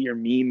need to get your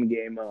meme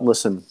game up.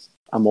 Listen,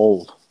 I'm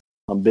old.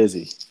 I'm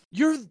busy.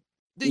 You're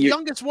the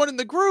youngest one in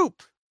the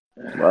group.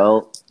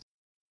 Well,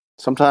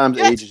 sometimes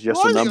age is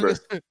just a number.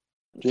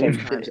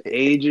 Sometimes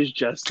age is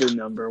just a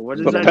number. What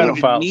does But that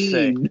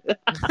even mean?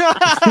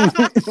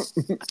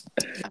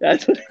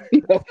 That's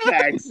what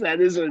facts.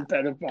 That is what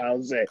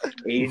pedophiles say.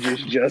 Age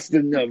is just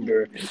a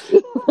number.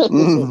 I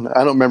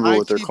don't remember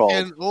what they're called.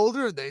 And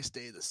older, they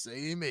stay the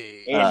same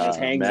age. And just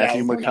hangs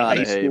Matthew out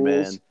McConaughey,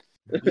 man.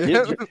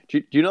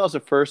 Do you know that was the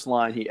first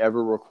line he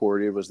ever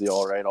recorded was the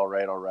all right,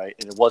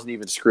 and it wasn't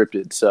even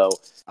scripted. So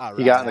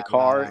he got in the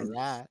car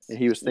and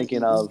he was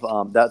thinking of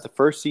that. The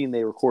first scene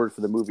they recorded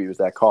for the movie was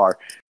that car,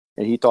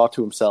 and he thought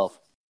to himself,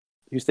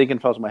 he was thinking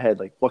across my head,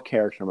 like, what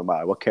character am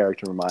I? What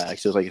character am I? Like,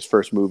 it was like his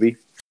first movie,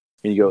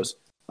 and he goes,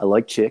 I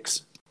like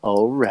chicks.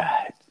 All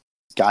right,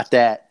 got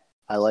that.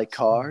 I like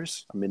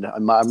cars. I'm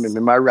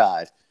in my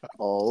ride.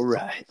 All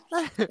right,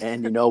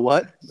 and you know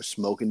what? We're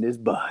smoking this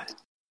bud.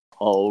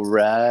 All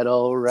right.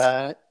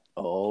 And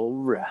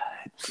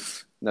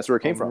that's where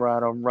it came from.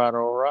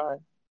 All right.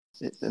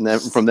 And then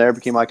from there, it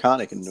became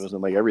iconic, and it was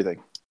in like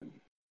everything.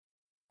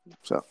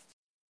 So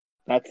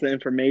that's the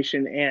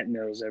information Ant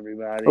knows,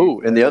 everybody.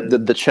 Oh, and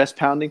the chest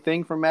pounding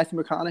thing from Matthew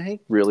McConaughey,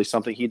 really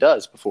something he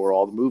does before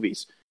all the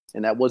movies,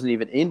 and that wasn't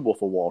even in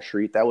Wolf of Wall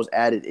Street. That was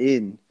added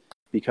in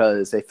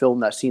because they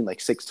filmed that scene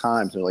like 6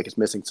 times. They're like, it's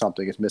missing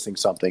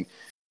something.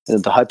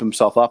 And to hype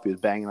himself up, he was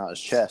banging on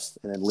his chest,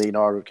 and then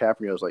Leonardo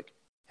DiCaprio was like,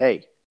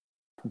 hey,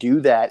 do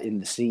that in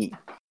the scene.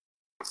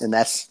 And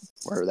that's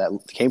where that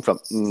came from.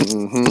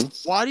 Mm-hmm.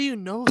 Why do you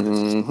know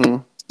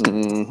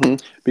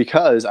this?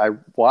 Because I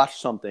watched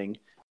something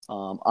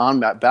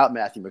about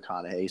Matthew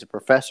McConaughey. He's a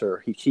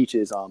professor. He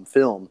teaches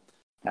film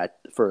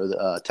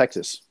for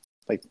Texas,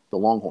 like the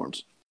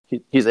Longhorns.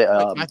 He's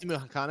a Matthew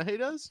McConaughey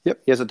does?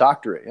 Yep, he has a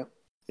doctorate. Yep.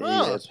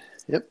 Oh.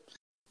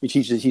 He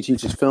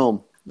teaches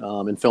film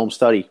in film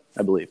study,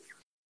 I believe.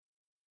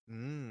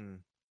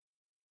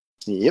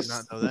 Yep. Did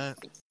not know that.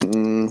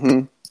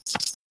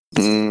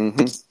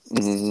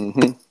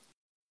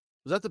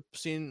 Was that the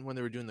scene when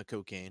they were doing the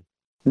cocaine?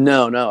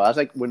 No. I was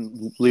like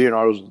when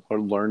Leonardo was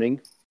learning.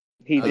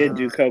 He did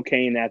do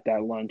cocaine at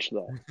that lunch,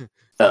 though.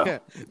 Oh,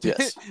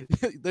 yes.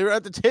 They were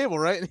at the table,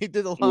 right? And he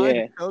did the line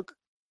of coke.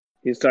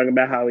 He's talking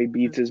about how he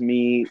beats his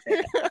meat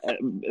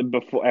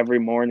before every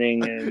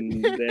morning,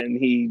 and then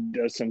he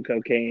does some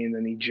cocaine,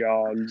 and he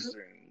jogs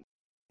and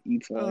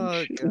eats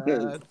lunch. Oh,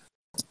 God.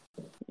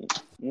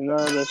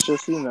 That's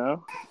just,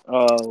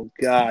 Oh,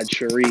 God,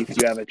 Sharif,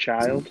 you have a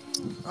child?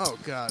 Oh,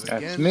 God,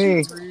 That's again,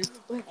 me. Sharif.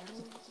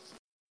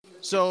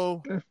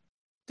 So, did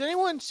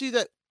anyone see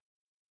that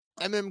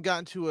Eminem got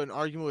into an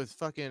argument with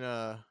fucking,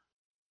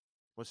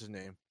 what's his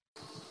name?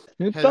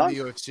 Head of the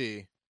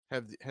UFC.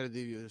 Head of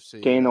the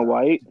UFC. Dana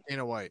White?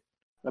 Dana White.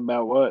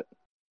 About what?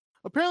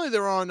 Apparently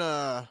they're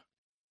on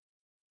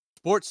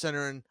Sports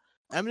Center, and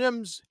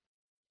Eminem's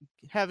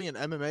having an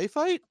MMA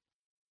fight?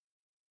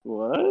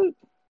 What?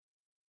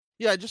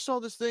 Yeah, I just saw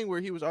this thing where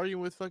he was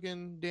arguing with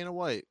fucking Dana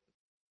White.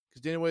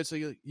 Because Dana White's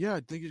like, yeah, I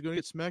think he's going to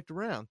get smacked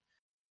around.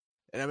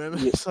 And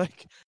Eminem's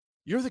like,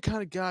 you're the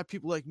kind of guy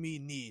people like me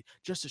need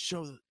just to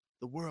show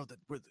the world that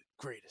we're the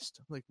greatest.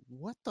 I'm like,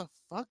 what the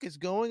fuck is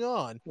going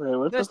on? Wait,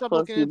 what the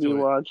fuck you be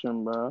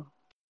watching, bro?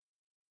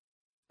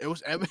 It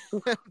was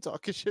Eminem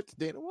talking shit to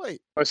Dana White.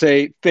 I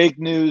say fake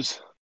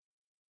news.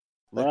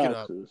 Look it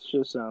up. This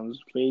shit sounds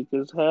fake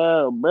as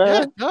hell, bro.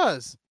 Yeah, it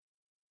does.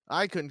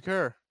 I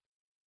concur.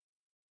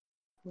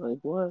 Like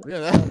what?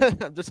 Yeah,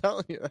 I'm just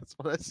telling you. That's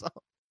what I saw.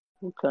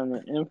 What kind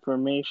of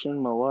information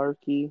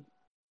malarkey?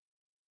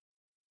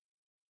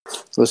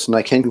 Listen,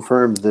 I can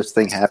confirm this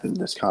thing happened,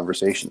 this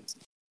conversation.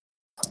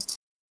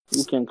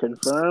 You can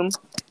confirm?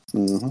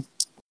 Mm-hmm.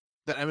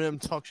 That Eminem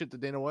talk shit to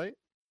Dana White?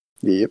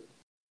 Yep.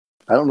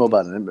 I don't know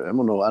about I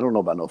don't know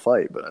about no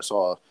fight, but I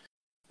saw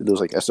I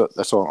saw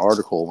an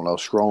article when I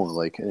was scrolling,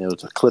 like, and it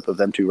was a clip of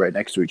them two right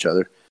next to each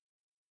other.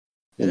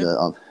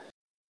 Yeah.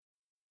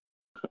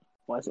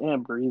 Why is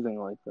Ant breathing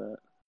like that?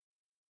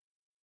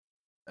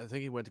 I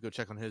think he went to go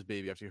check on his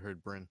baby after he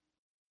heard Bryn.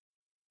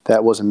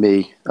 That wasn't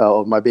me.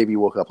 Oh, my baby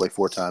woke up like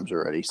 4 times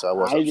already, so I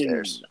was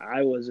upstairs.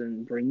 I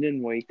wasn't. Bryn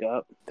didn't wake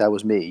up. That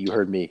was me. You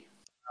heard me.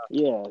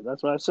 Yeah,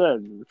 that's what I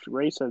said.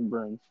 Ray said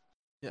Bryn.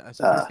 Yeah, I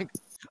said.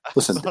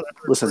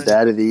 Listen,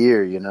 Dad of the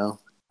Year, Hey,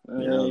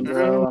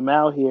 bro, I'm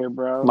out here,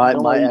 bro.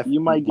 You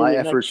might get my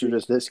it efforts are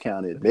next just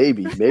discounted.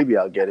 Maybe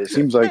I'll get it.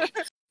 Seems like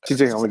I'm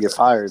gonna get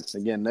fired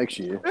again next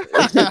year.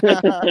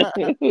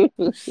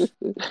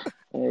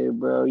 Hey,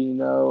 bro,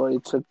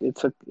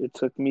 it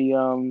took me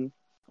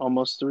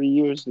almost 3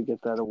 years to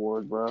get that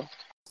award, bro.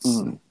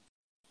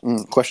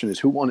 Question is,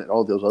 who won it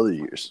all those other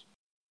years?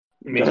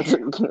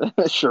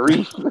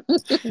 Sharif.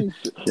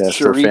 Yeah,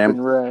 Sharif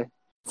and Ray.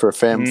 For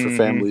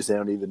families they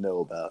don't even know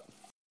about.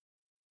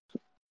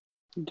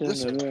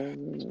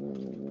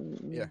 Listen.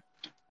 Yeah.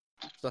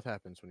 Stuff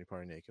happens when you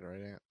party naked,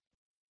 right, Ant?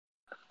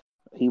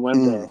 He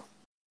went there.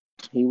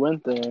 He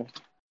went there.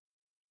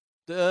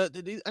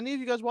 Did any of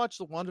you guys watch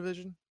the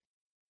WandaVision?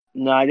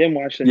 No, I didn't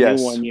watch the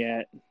new one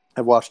yet.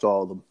 I've watched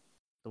all of them.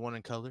 The one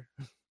in color?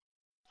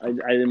 I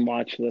didn't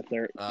watch the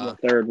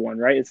third one,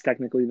 right? It's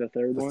technically the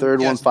third one. The third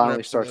one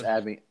finally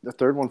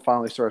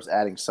starts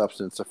adding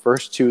substance. The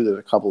first two, there's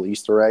a couple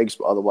Easter eggs,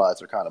 but otherwise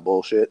they're kind of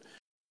bullshit.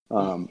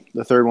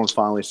 The third one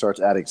finally starts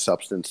adding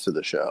substance to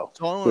the show.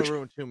 So I don't want to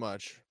ruin too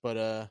much,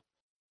 but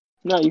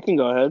no, you can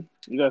go ahead.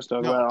 You guys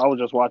talk about it. I'll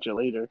just watch it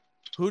later.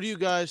 Who do you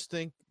guys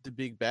think the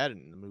big bad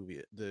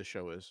in the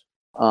show is?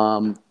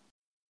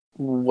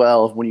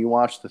 Well, when you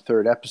watch the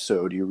third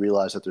episode, you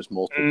realize that there's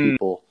multiple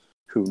people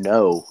who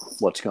know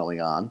what's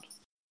going on.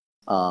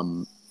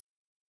 And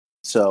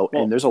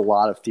there's a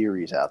lot of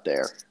theories out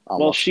there.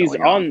 Well, she's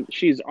on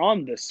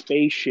the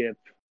spaceship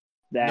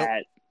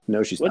that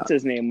no, she's not. What's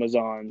his name was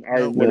on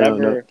or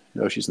whatever.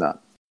 No, she's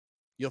not.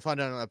 You'll find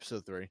out in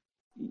episode 3.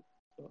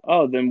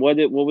 Oh, then what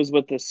was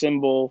with the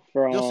symbol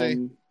from? You'll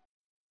see.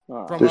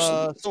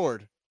 From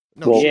Sword.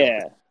 No, well, yeah.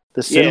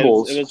 The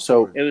symbols. It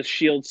was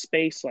SHIELD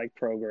space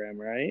program,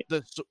 right?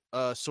 The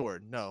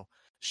Sword. No,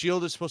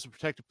 SHIELD is supposed to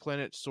protect the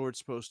planet. Sword's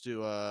supposed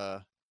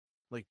to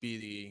be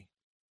the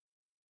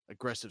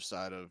aggressive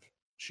side of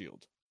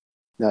SHIELD.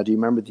 Now, do you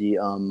remember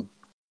the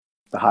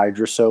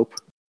Hydra soap?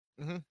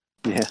 Mm-hmm.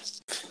 Yeah,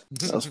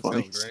 that was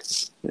funny. That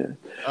was great.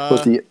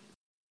 Yeah.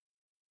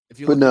 If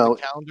you look at the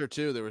calendar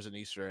too, there was an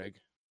Easter egg.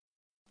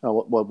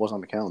 Oh, what was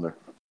on the calendar?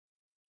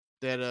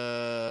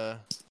 That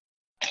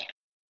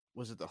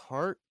was it the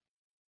heart?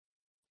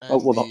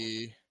 And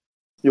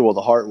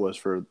the heart was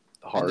for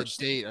the hearts.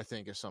 And the date, I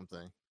think, is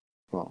something.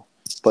 Well,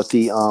 but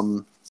the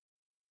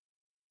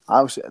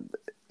obviously,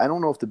 I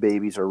don't know if the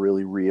babies are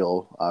really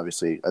real.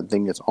 Obviously, I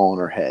think it's all in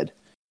her head.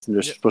 And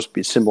they're supposed to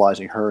be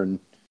symbolizing her and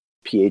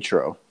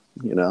Pietro,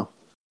 you know.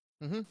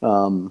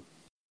 Mm-hmm.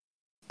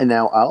 And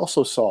now I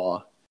also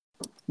saw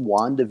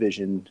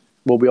WandaVision.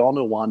 Well, we all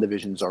know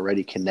WandaVision is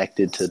already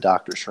connected to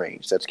Doctor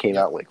Strange. That's came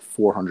out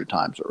 400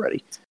 times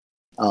already.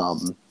 It's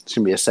going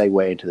to be a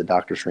segue into the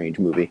Doctor Strange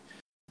movie.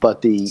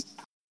 But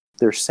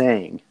they're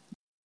saying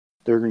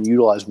they're going to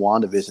utilize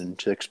WandaVision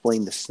to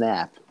explain the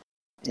snap.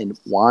 And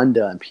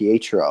Wanda and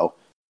Pietro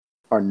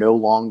are no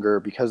longer,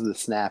 because of the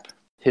snap,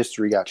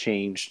 history got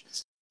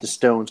changed. The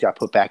stones got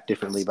put back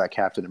differently by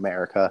Captain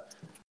America.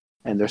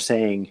 And they're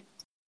saying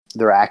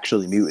they're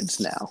actually mutants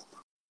now.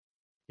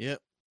 Yep.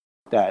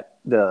 That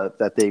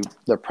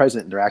they're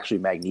present. They're actually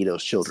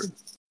Magneto's children.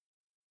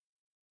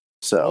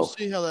 So we'll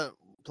see how that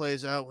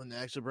plays out when they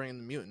actually bring in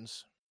the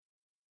mutants.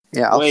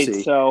 Yeah, I'll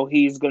see. So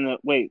he's gonna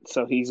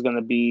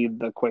be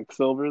the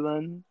Quicksilver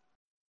then?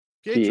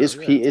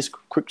 Pietro, he is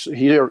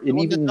Quicksilver.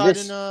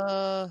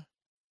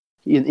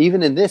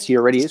 Even in this, he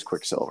already is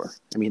Quicksilver.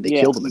 I mean, they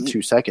killed him in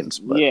 2 seconds.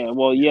 But...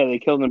 they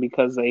killed him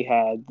because they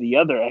had the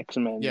other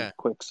X-Men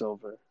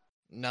Quicksilver.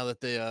 Now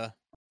that they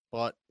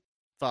bought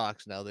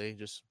Fox, now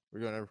we're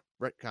going to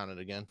retcon it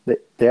again.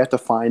 They have to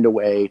find a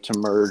way to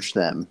merge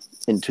them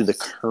into the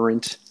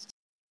current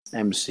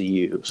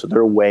MCU, so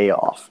they're way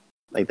off.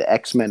 Like the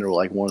X-Men are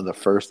one of the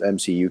first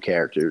MCU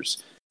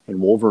characters, and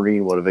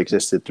Wolverine would have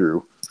existed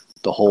through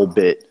the whole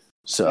bit.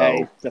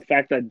 So the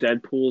fact that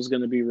Deadpool is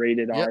going to be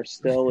rated R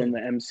still in the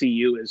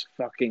MCU is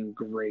fucking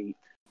great.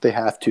 They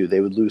have to. They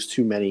would lose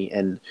too many,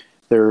 and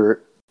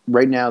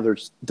right now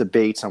there's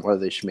debates on whether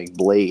they should make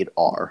Blade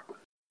R.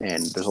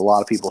 And there's a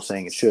lot of people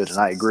saying it should, and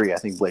I agree. I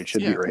think Blade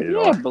should be rated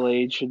R. Yeah,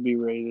 Blade should be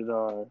rated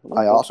R.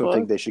 I also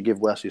think they should give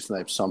Wesley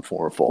Snipes some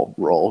form of full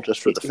role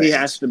just for the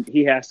fans.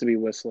 He has to be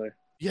Whistler.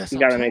 Yes, you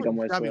got to make him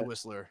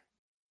Whistler.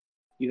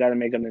 You got to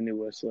make him the new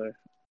Whistler,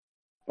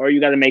 or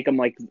you got to make him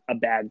a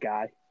bad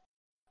guy,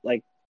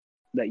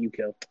 that you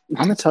kill.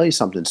 I'm gonna tell you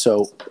something.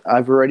 So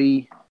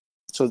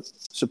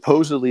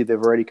supposedly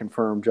they've already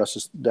confirmed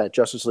that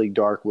Justice League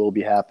Dark will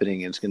be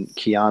happening, and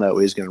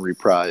Keanu is going to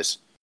reprise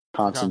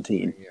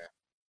Constantine.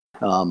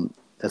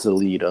 As the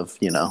lead of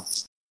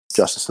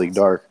Justice League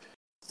Dark,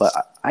 but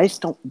I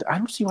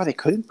don't see why they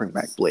couldn't bring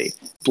back Blade.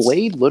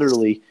 Blade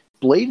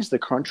is the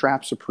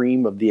Crunchwrap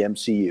Supreme of the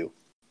MCU.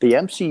 The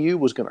MCU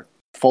was gonna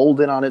fold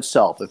in on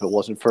itself if it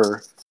wasn't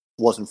for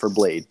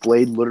Blade.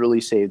 Blade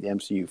literally saved the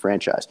MCU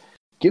franchise.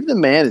 Give the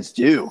man his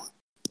due.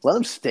 Let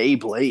him stay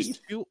Blade. He's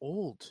too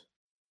old,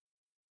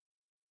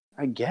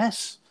 I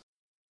guess,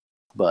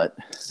 but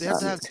they have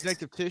to have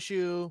connective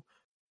tissue.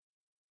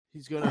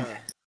 He's gonna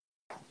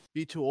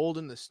be too old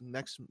in this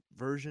next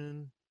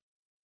version.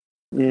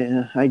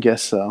 Yeah, I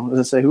guess so. As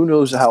I say, who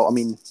knows how? I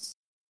mean,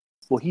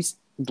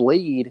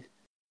 Blade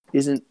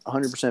isn't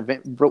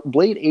 100%.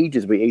 Blade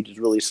ages, but he ages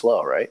really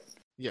slow, right?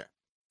 Yeah.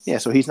 Yeah,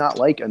 so he's not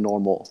like a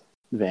normal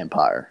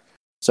vampire.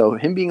 So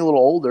him being a little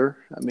older,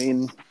 I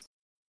mean,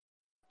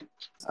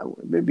 it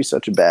would be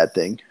such a bad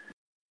thing.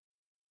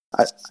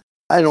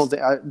 I don't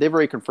think they've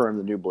already confirmed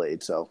the new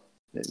Blade, so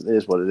it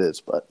is what it is.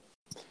 But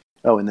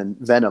and then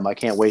Venom, I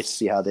can't wait to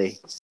see how they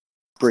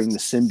bring the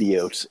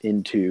symbiotes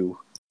into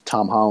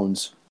Tom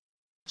Holland's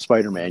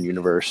Spider-Man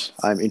universe.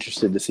 I'm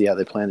interested to see how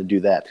they plan to do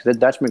that.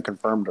 That's been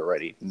confirmed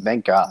already.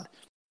 Thank God.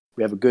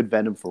 We have a good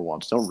Venom for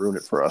once. Don't ruin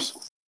it for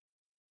us.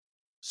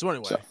 So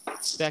anyway,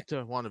 back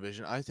to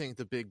WandaVision. I think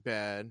the big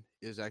bad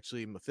is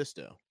actually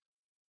Mephisto.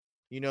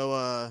 You know,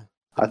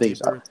 I think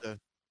so.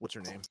 What's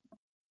her name?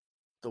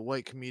 The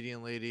white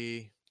comedian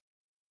lady.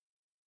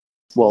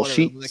 Well,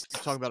 she's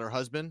talking about her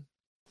husband.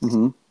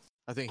 Mm-hmm.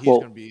 I think he's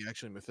going to be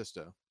actually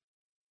Mephisto.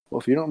 Well,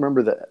 if you don't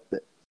remember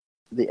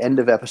the end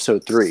of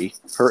episode 3,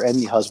 her and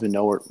the husband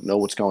know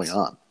what's going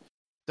on.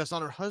 That's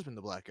not her husband,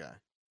 the black guy.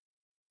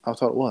 I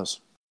thought it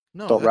was.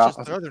 No, that's Ralph,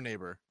 just the other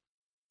neighbor.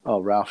 Oh,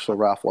 Ralph. So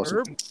Ralph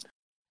wasn't. Herb?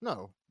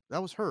 No,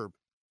 that was Herb.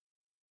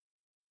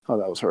 Oh,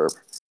 that was Herb.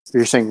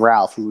 You're saying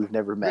Ralph, who we've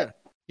never met.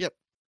 Yeah. Yep,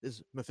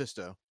 is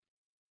Mephisto.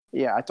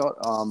 Yeah, I thought.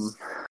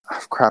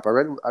 Crap.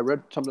 I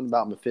read something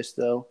about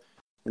Mephisto,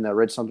 and I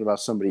read something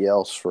about somebody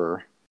else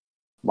for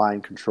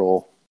mind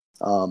control.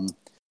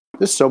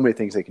 There's so many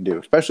things they can do,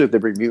 especially if they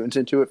bring mutants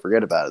into it.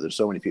 Forget about it. There's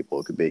so many people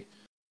it could be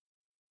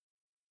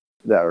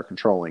that are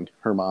controlling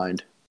her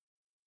mind.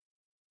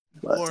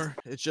 But, or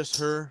it's just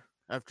her,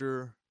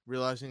 after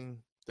realizing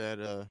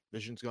that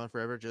Vision's gone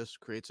forever, just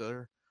creates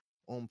her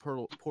own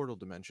portal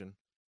dimension.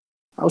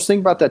 I was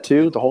thinking about that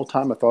too. The whole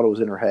time I thought it was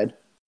in her head,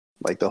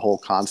 like the whole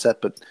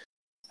concept, but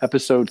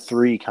episode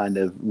 3 kind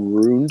of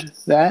ruined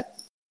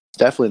that.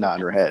 Definitely not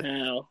in her head.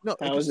 No,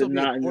 how is it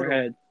not in her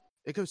head?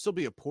 It could still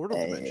be a portal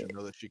dimension,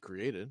 though, that she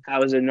created.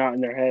 How is it not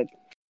in their head?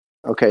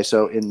 Okay,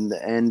 so in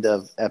the end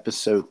of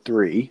episode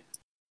 3,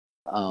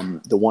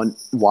 the one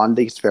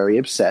Wanda gets very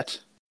upset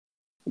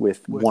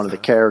with one of the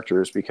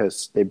characters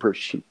because they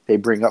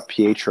bring up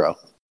Pietro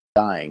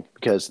dying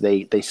because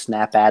they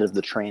snap out of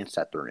the trance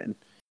that they're in,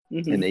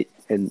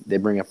 and they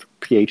bring up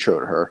Pietro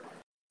to her,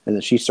 and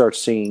then she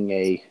starts singing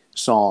a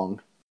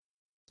song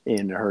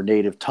in her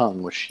native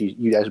tongue, which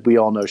as we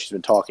all know, she's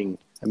been talking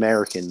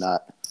American,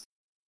 not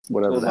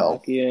whatever the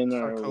hell.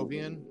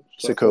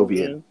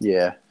 Sokovian,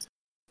 yeah.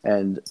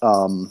 And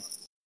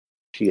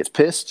she gets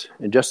pissed,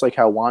 and just like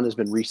how Wanda's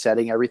been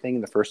resetting everything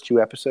in the first 2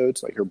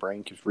 episodes, like her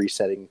brain keeps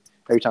resetting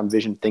every time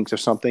Vision thinks of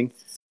something,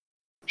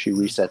 she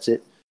resets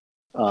it.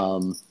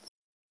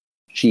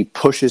 She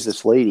pushes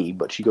this lady,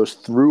 but she goes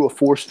through a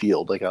force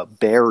field, like a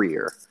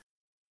barrier,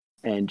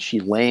 and she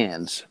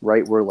lands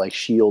right where like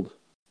S.H.I.E.L.D.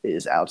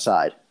 is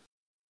outside.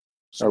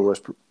 Or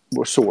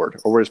Sword,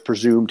 or what is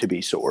presumed to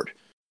be Sword.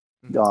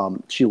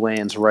 She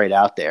lands right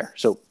out there.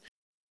 So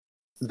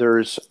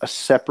there's a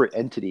separate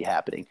entity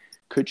happening.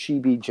 Could she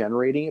be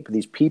generating it? But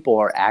these people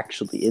are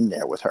actually in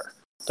there with her.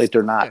 Like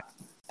they're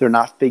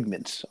not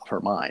figments of her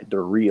mind.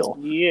 They're real.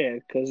 Yeah,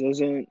 because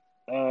isn't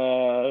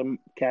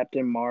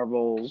Captain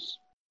Marvel's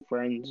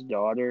friend's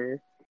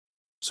daughter?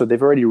 So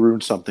they've already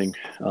ruined something.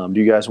 Do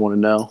you guys want to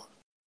know?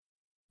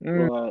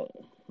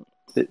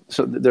 It's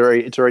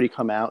already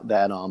come out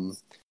that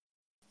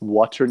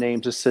what's her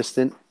name's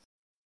assistant,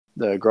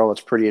 the girl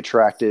that's pretty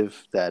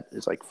attractive, that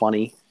is like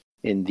funny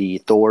in the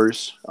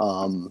Thors.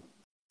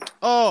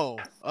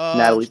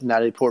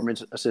 Natalie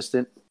Portman's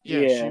assistant.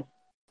 Yeah.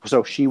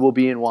 So she will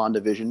be in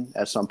WandaVision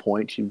at some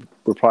point. She's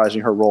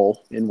reprising her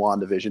role in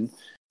WandaVision.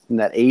 And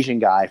that Asian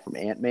guy from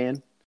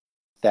Ant-Man,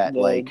 that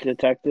the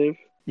detective,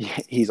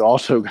 he's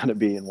also going to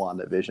be in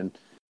WandaVision.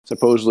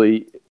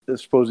 Supposedly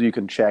you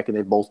can check, and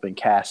they've both been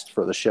cast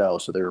for the show,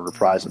 so they're going to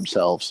reprise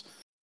themselves.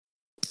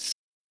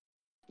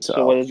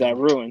 So what does that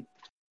ruin?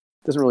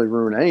 It doesn't really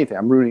ruin anything.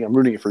 I'm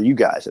rooting it for you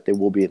guys that they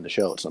will be in the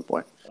show at some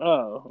point.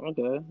 Oh,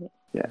 okay.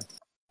 Yeah.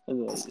 I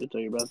thought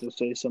you were about to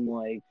say some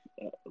like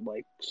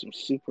some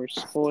super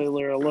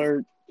spoiler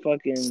alert,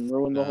 fucking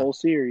ruin the whole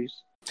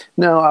series.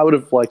 No, I would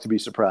have liked to be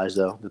surprised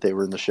though that they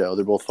were in the show.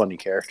 They're both funny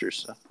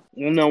characters. So.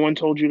 No one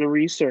told you to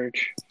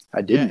research.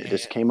 I didn't. It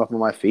just came up on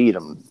my feed.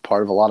 I'm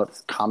part of a lot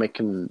of comic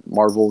and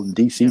Marvel and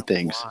DC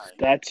things. Why?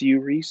 That's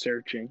you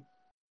researching.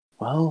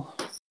 Well,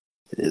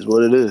 it is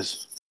what it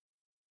is.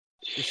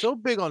 You're so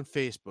big on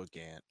Facebook,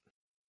 Ant.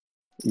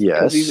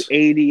 Yes. He's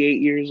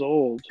 88 years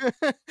old.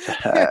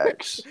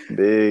 Facts.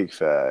 Big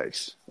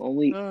facts.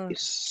 Only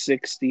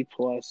 60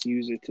 plus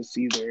use it to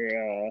see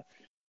their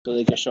so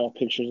they can show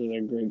pictures of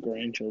their great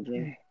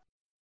grandchildren.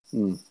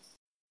 All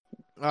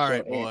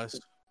right, boys.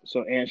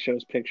 So Ant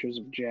shows pictures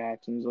of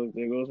Jax, and he's like,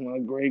 "There goes my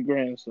great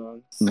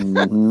grandson."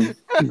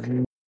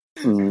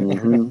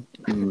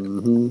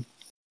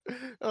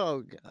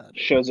 Oh God!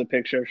 Shows a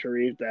picture of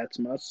Sharif. That's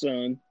my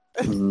son.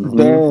 How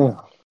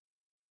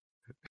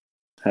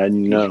do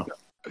you know?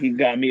 He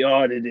got me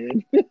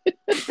audited. He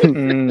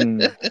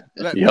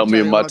helped me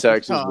in my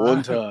taxes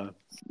one time.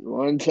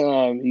 One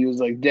time, he was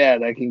like,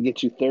 "Dad, I can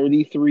get you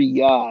 33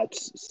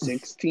 yachts,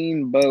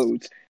 16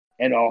 boats,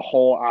 and a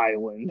whole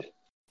island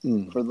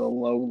for the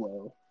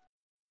low."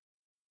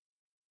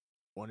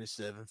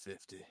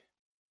 2750.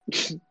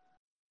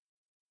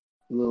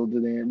 Little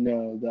did they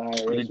know the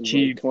IRS was like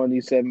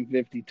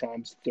 2750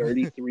 times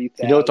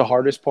 33,000. You know what the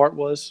hardest part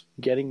was?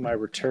 Getting my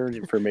return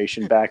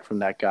information back from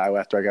that guy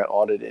after I got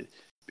audited,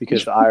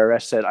 because the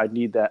IRS said I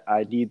need that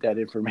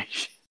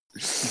information.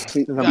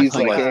 He's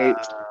like, "Hey,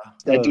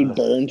 That dude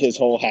burned his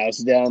whole house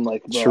down.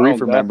 Like, bro,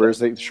 Sharif remembers.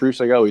 Sharif's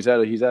like, oh, he's out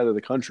of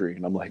the country,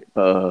 and I'm like,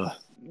 all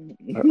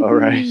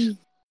right.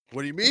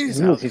 What do you mean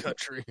he's out of the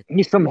country?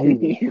 He's from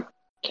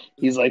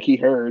He's like, he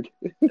heard.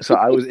 So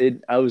I was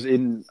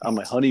in on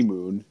my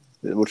honeymoon,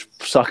 which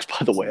sucks,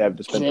 by the way. I have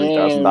to spend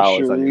 $3,000 on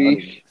your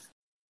honeymoon.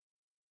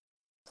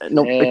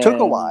 No, it took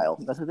a while.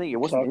 That's the thing. It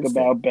wasn't Talk instant.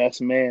 about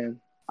best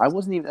man. I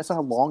wasn't even. That's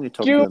how long it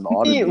took me in the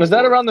auto. Was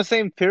that around the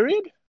same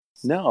period?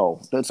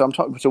 No, I'm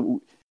talking.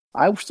 So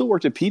I still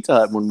worked at Pizza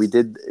Hut when we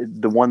did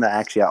the one that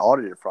actually I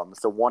audited from.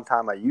 It's the one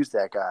time I used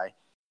that guy,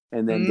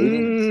 and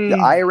then the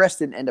IRS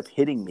didn't end up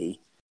hitting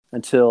me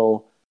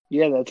until.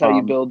 Yeah, that's how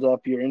you build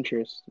up your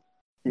interest.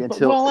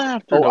 Until I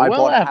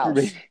bought a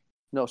house.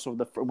 No, so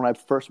when I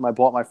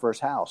bought my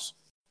first house,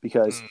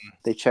 because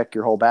they check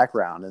your whole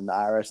background, and the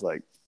IRS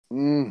like,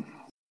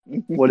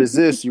 what is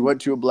this? You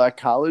went to a black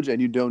college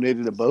and you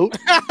donated a boat?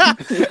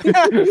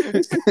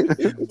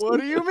 What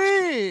do you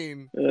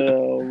mean?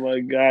 Oh my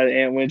God!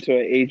 Aunt went to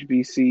an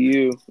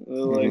HBCU.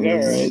 Like, all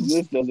right,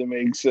 this doesn't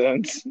make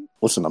sense.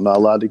 Listen, I'm not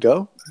allowed to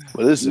go.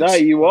 What is this? No,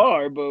 you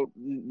are, but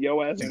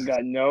your ass ain't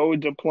got no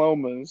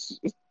diplomas.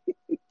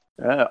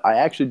 I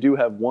actually do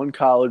have one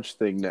college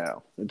thing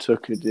now. It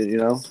took,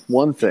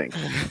 one thing.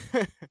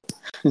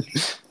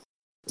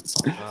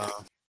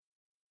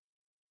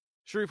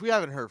 Sharif, we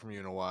haven't heard from you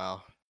in a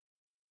while.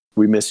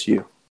 We miss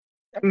you.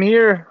 I'm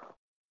here.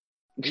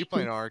 Are you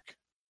playing Ark?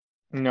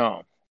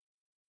 No.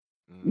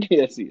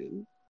 Yes, he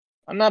is.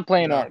 I'm not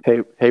playing Ark.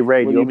 Hey,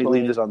 Ray, do you want me to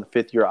leave this on the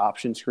 5th year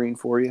option screen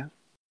for you?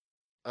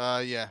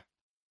 Yeah.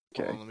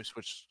 Okay. Hold on, let me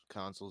switch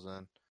consoles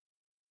then.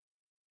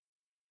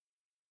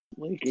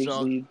 Lakers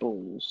lead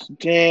Bulls.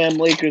 Damn,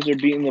 Lakers are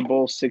beating the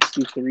Bulls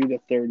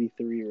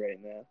 63-33 right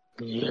now.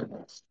 Yeah.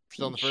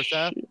 Still in the first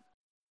half?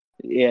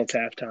 Yeah, it's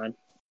halftime.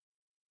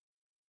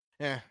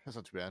 Yeah, that's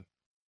not too bad.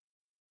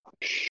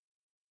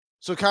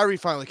 So Kyrie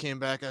finally came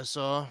back, I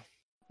saw.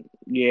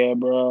 Yeah,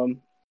 bro.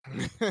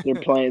 They're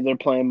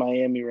playing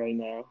Miami right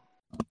now.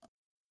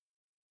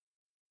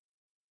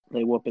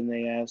 They whooping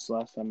their ass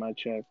last time I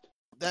checked.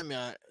 That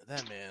man.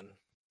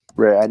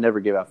 Ray, I never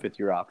give out 5th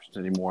year options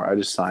anymore. I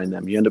just sign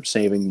them. You end up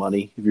saving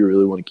money if you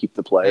really want to keep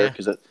the player,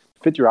 because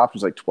 5th year option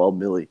is like $12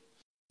 million.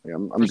 Like,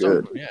 I'm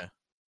good. Yeah.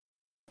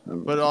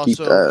 But it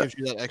also gives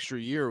you that extra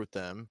year with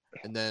them,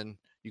 and then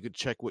you could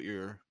check what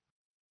your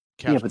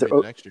caps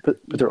but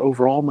their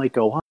overall might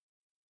go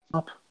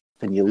up.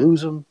 Then you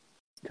lose them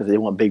because they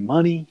want big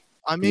money.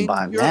 I mean,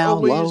 you're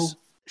always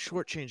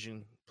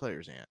shortchanging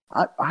players, Ant.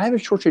 I haven't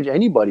shortchanged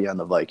anybody on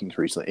the Vikings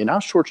recently, and I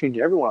was shortchanging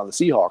everyone on the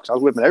Seahawks. I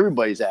was whipping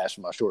everybody's ass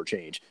for my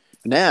shortchange.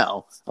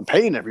 Now I'm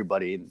paying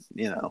everybody, and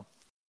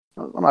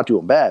I'm not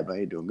doing bad, but I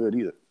ain't doing good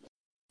either.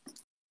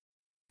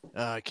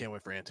 I can't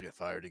wait for Ant to get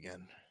fired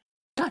again.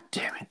 God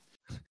damn it!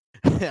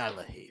 I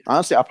hate it.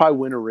 Honestly, I'll probably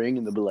win a ring,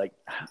 and they'll be like,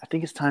 "I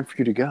think it's time for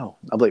you to go."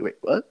 I'll be like, "Wait,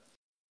 what?"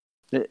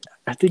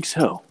 I think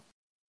so.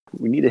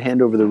 We need to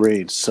hand over the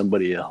reins to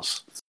somebody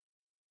else.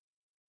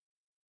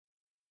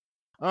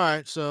 All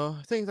right, so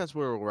I think that's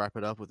where we'll wrap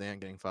it up with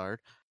Ant getting fired.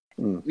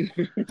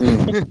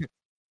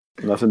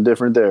 Nothing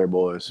different there,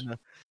 boys.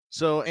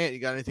 So, Ant, you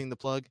got anything to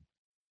plug?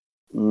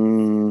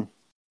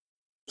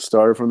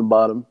 Started from the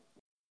bottom.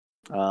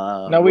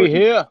 Now we're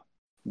here.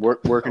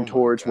 Working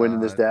towards winning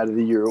this Dad of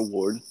the Year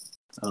award.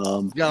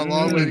 You got a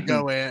long way to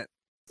go, Ant.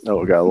 Oh,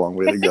 we got a long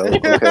way to go.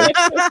 Okay.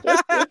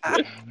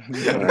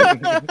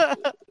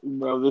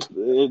 Bro,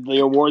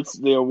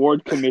 the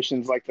award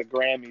commission's like the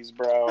Grammys,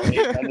 bro.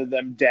 Ain't none of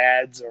them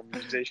dads or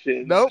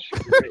musicians. Nope.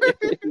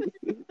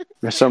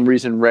 For some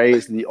reason, Ray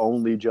is the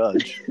only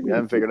judge. We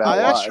haven't figured out why.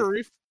 I asked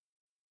Sharif.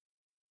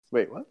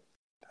 Wait, what?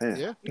 Damn.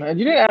 Yeah. Man,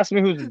 you didn't ask me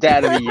who's the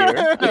Dad of the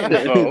Year. I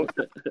didn't vote.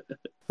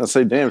 I'll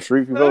say, damn,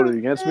 Sharif, you voted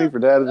against me for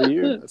Dad of the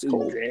Year? That's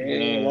cool.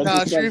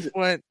 Nah, Sharif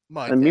went,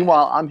 and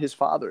meanwhile, I'm his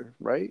father,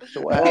 right?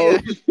 So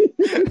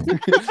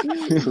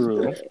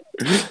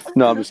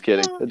no, I'm just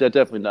kidding. That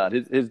definitely not.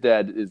 His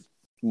dad is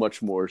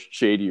much more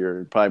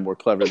shadier, probably more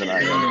clever than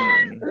I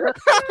am.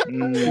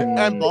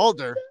 And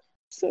balder.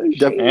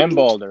 And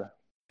balder.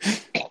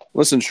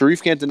 Listen,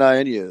 Sharif can't deny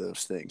any of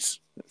those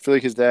things. I feel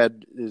like his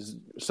dad is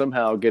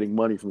somehow getting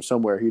money from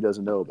somewhere he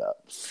doesn't know about.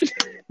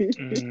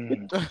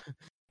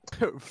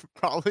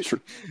 Probably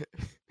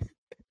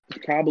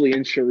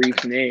in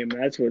Sharif's name.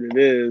 That's what it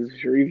is.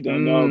 Sharif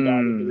don't know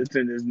about it, but it's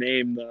in his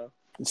name, though.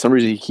 For some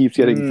reason, he keeps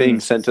getting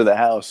things sent to the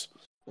house.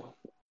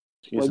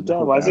 Like, Dad,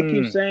 why does it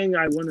keep saying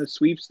I won a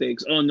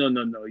sweepstakes? Oh, no.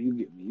 You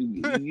get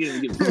me. I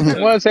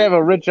want to say I have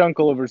a rich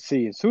uncle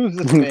overseas. Who's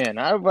this man?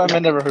 I've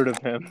never heard of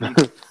him.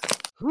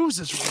 Who's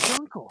this rich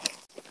uncle?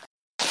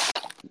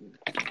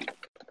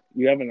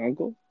 You have an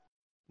uncle?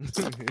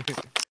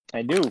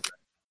 I do.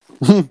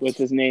 What's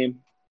his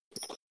name?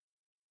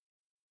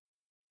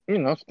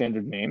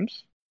 Standard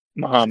names.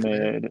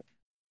 Muhammad.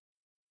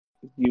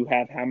 You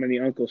have how many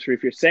uncles?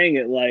 If you're saying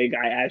it like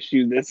I asked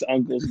you this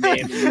uncle's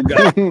name, and you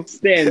got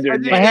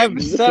standard names. I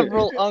have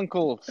several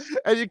uncles,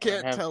 and you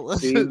can't tell us.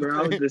 See,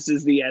 bro, this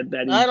is the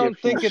that I don't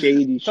think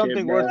shady it's something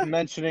shit, worth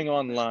mentioning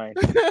online.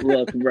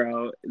 Look,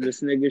 bro,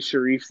 this nigga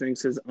Sharif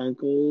thinks his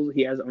uncles.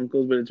 He has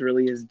uncles, but it's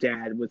really his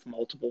dad with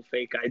multiple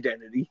fake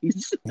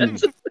identities.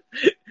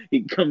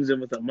 He comes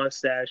in with a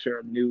mustache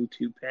or a new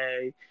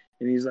toupee,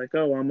 and he's like,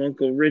 "Oh, I'm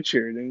Uncle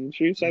Richard," and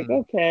Sharif's like,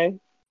 "Okay."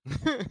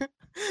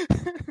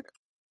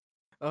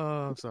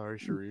 Oh, I'm sorry,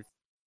 Sharif.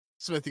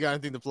 Smith, you got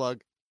anything to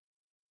plug?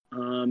 I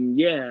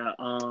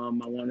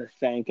want to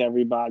thank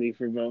everybody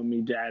for voting me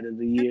Dad of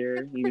the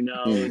Year. You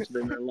know, it's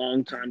been a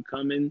long time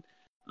coming.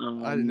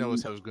 I didn't know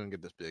it was going to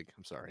get this big.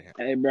 I'm sorry.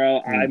 Hey,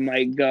 bro, I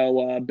might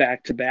go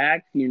back to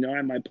back. You know,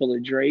 I might pull a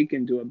Drake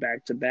and do a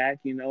back to back.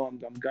 You know, I'm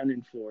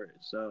gunning for it.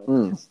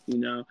 So, you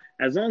know,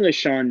 as long as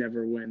Sean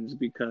never wins,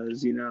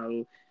 because you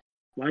know,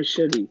 why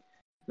should he?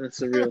 That's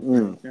the real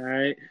thing. All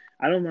right.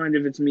 I don't mind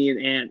if it's me and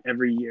Ant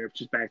every year,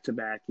 just back to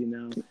back, you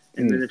know.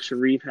 And then if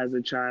Sharif has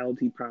a child,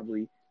 he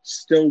probably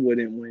still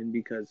wouldn't win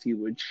because he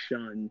would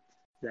shun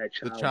that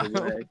child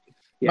away.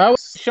 Yes. I would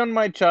shun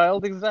my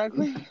child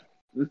exactly.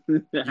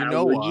 You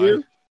know would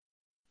why?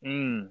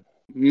 You?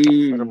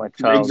 What my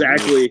child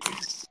exactly.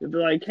 They'd be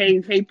like,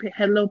 hey,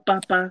 hello,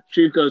 Papa.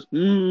 Sharif goes,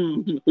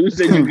 who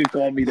said you could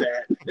call me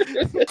that?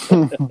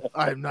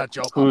 I'm not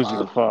your Who's papa.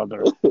 your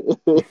father?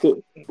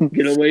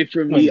 Get away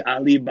from me,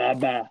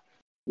 Alibaba.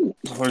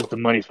 Where's the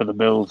money for the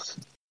bills?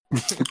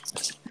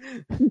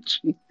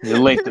 You're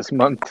late this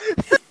month.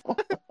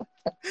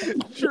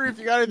 Sharif,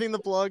 you got anything to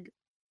plug?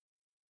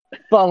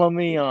 Follow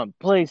me on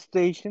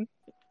PlayStation.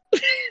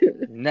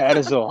 And that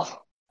is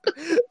all.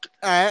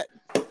 At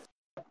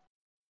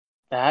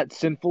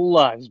Simple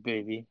Lives,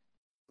 baby.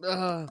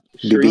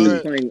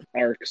 Sharif's playing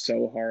Ark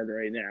so hard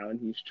right now, and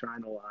he's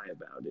trying to lie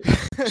about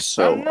it.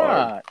 So I'm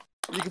not.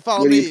 You can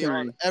follow me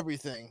on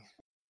everything.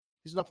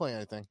 He's not playing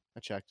anything.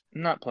 I checked.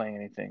 I'm not playing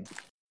anything.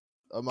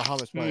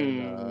 Muhammad's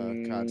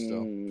playing COD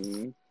still.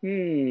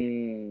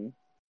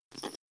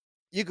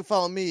 You can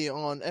follow me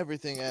on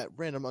everything at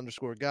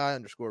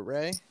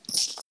random_guy_Ray.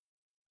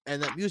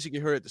 And that music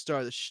you heard at the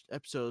start of the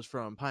episode is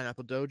from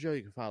Pineapple Dojo.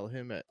 You can follow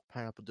him at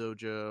Pineapple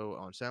Dojo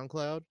on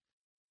SoundCloud.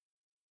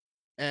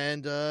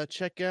 And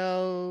check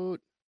out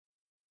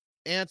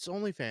Ant's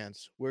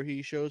OnlyFans, where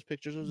he shows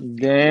pictures of his feet.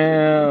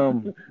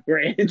 Damn. Where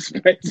Ant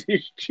spreads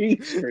his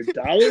cheeks for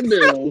dollar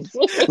bills.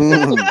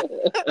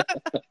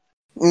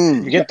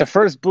 You get the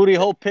first booty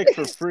hole pick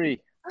for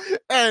free.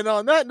 And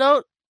on that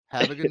note,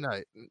 have a good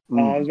night.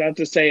 I was about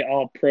to say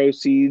all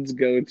proceeds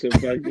go to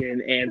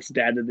fucking Ant's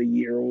Dad of the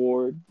Year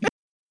award.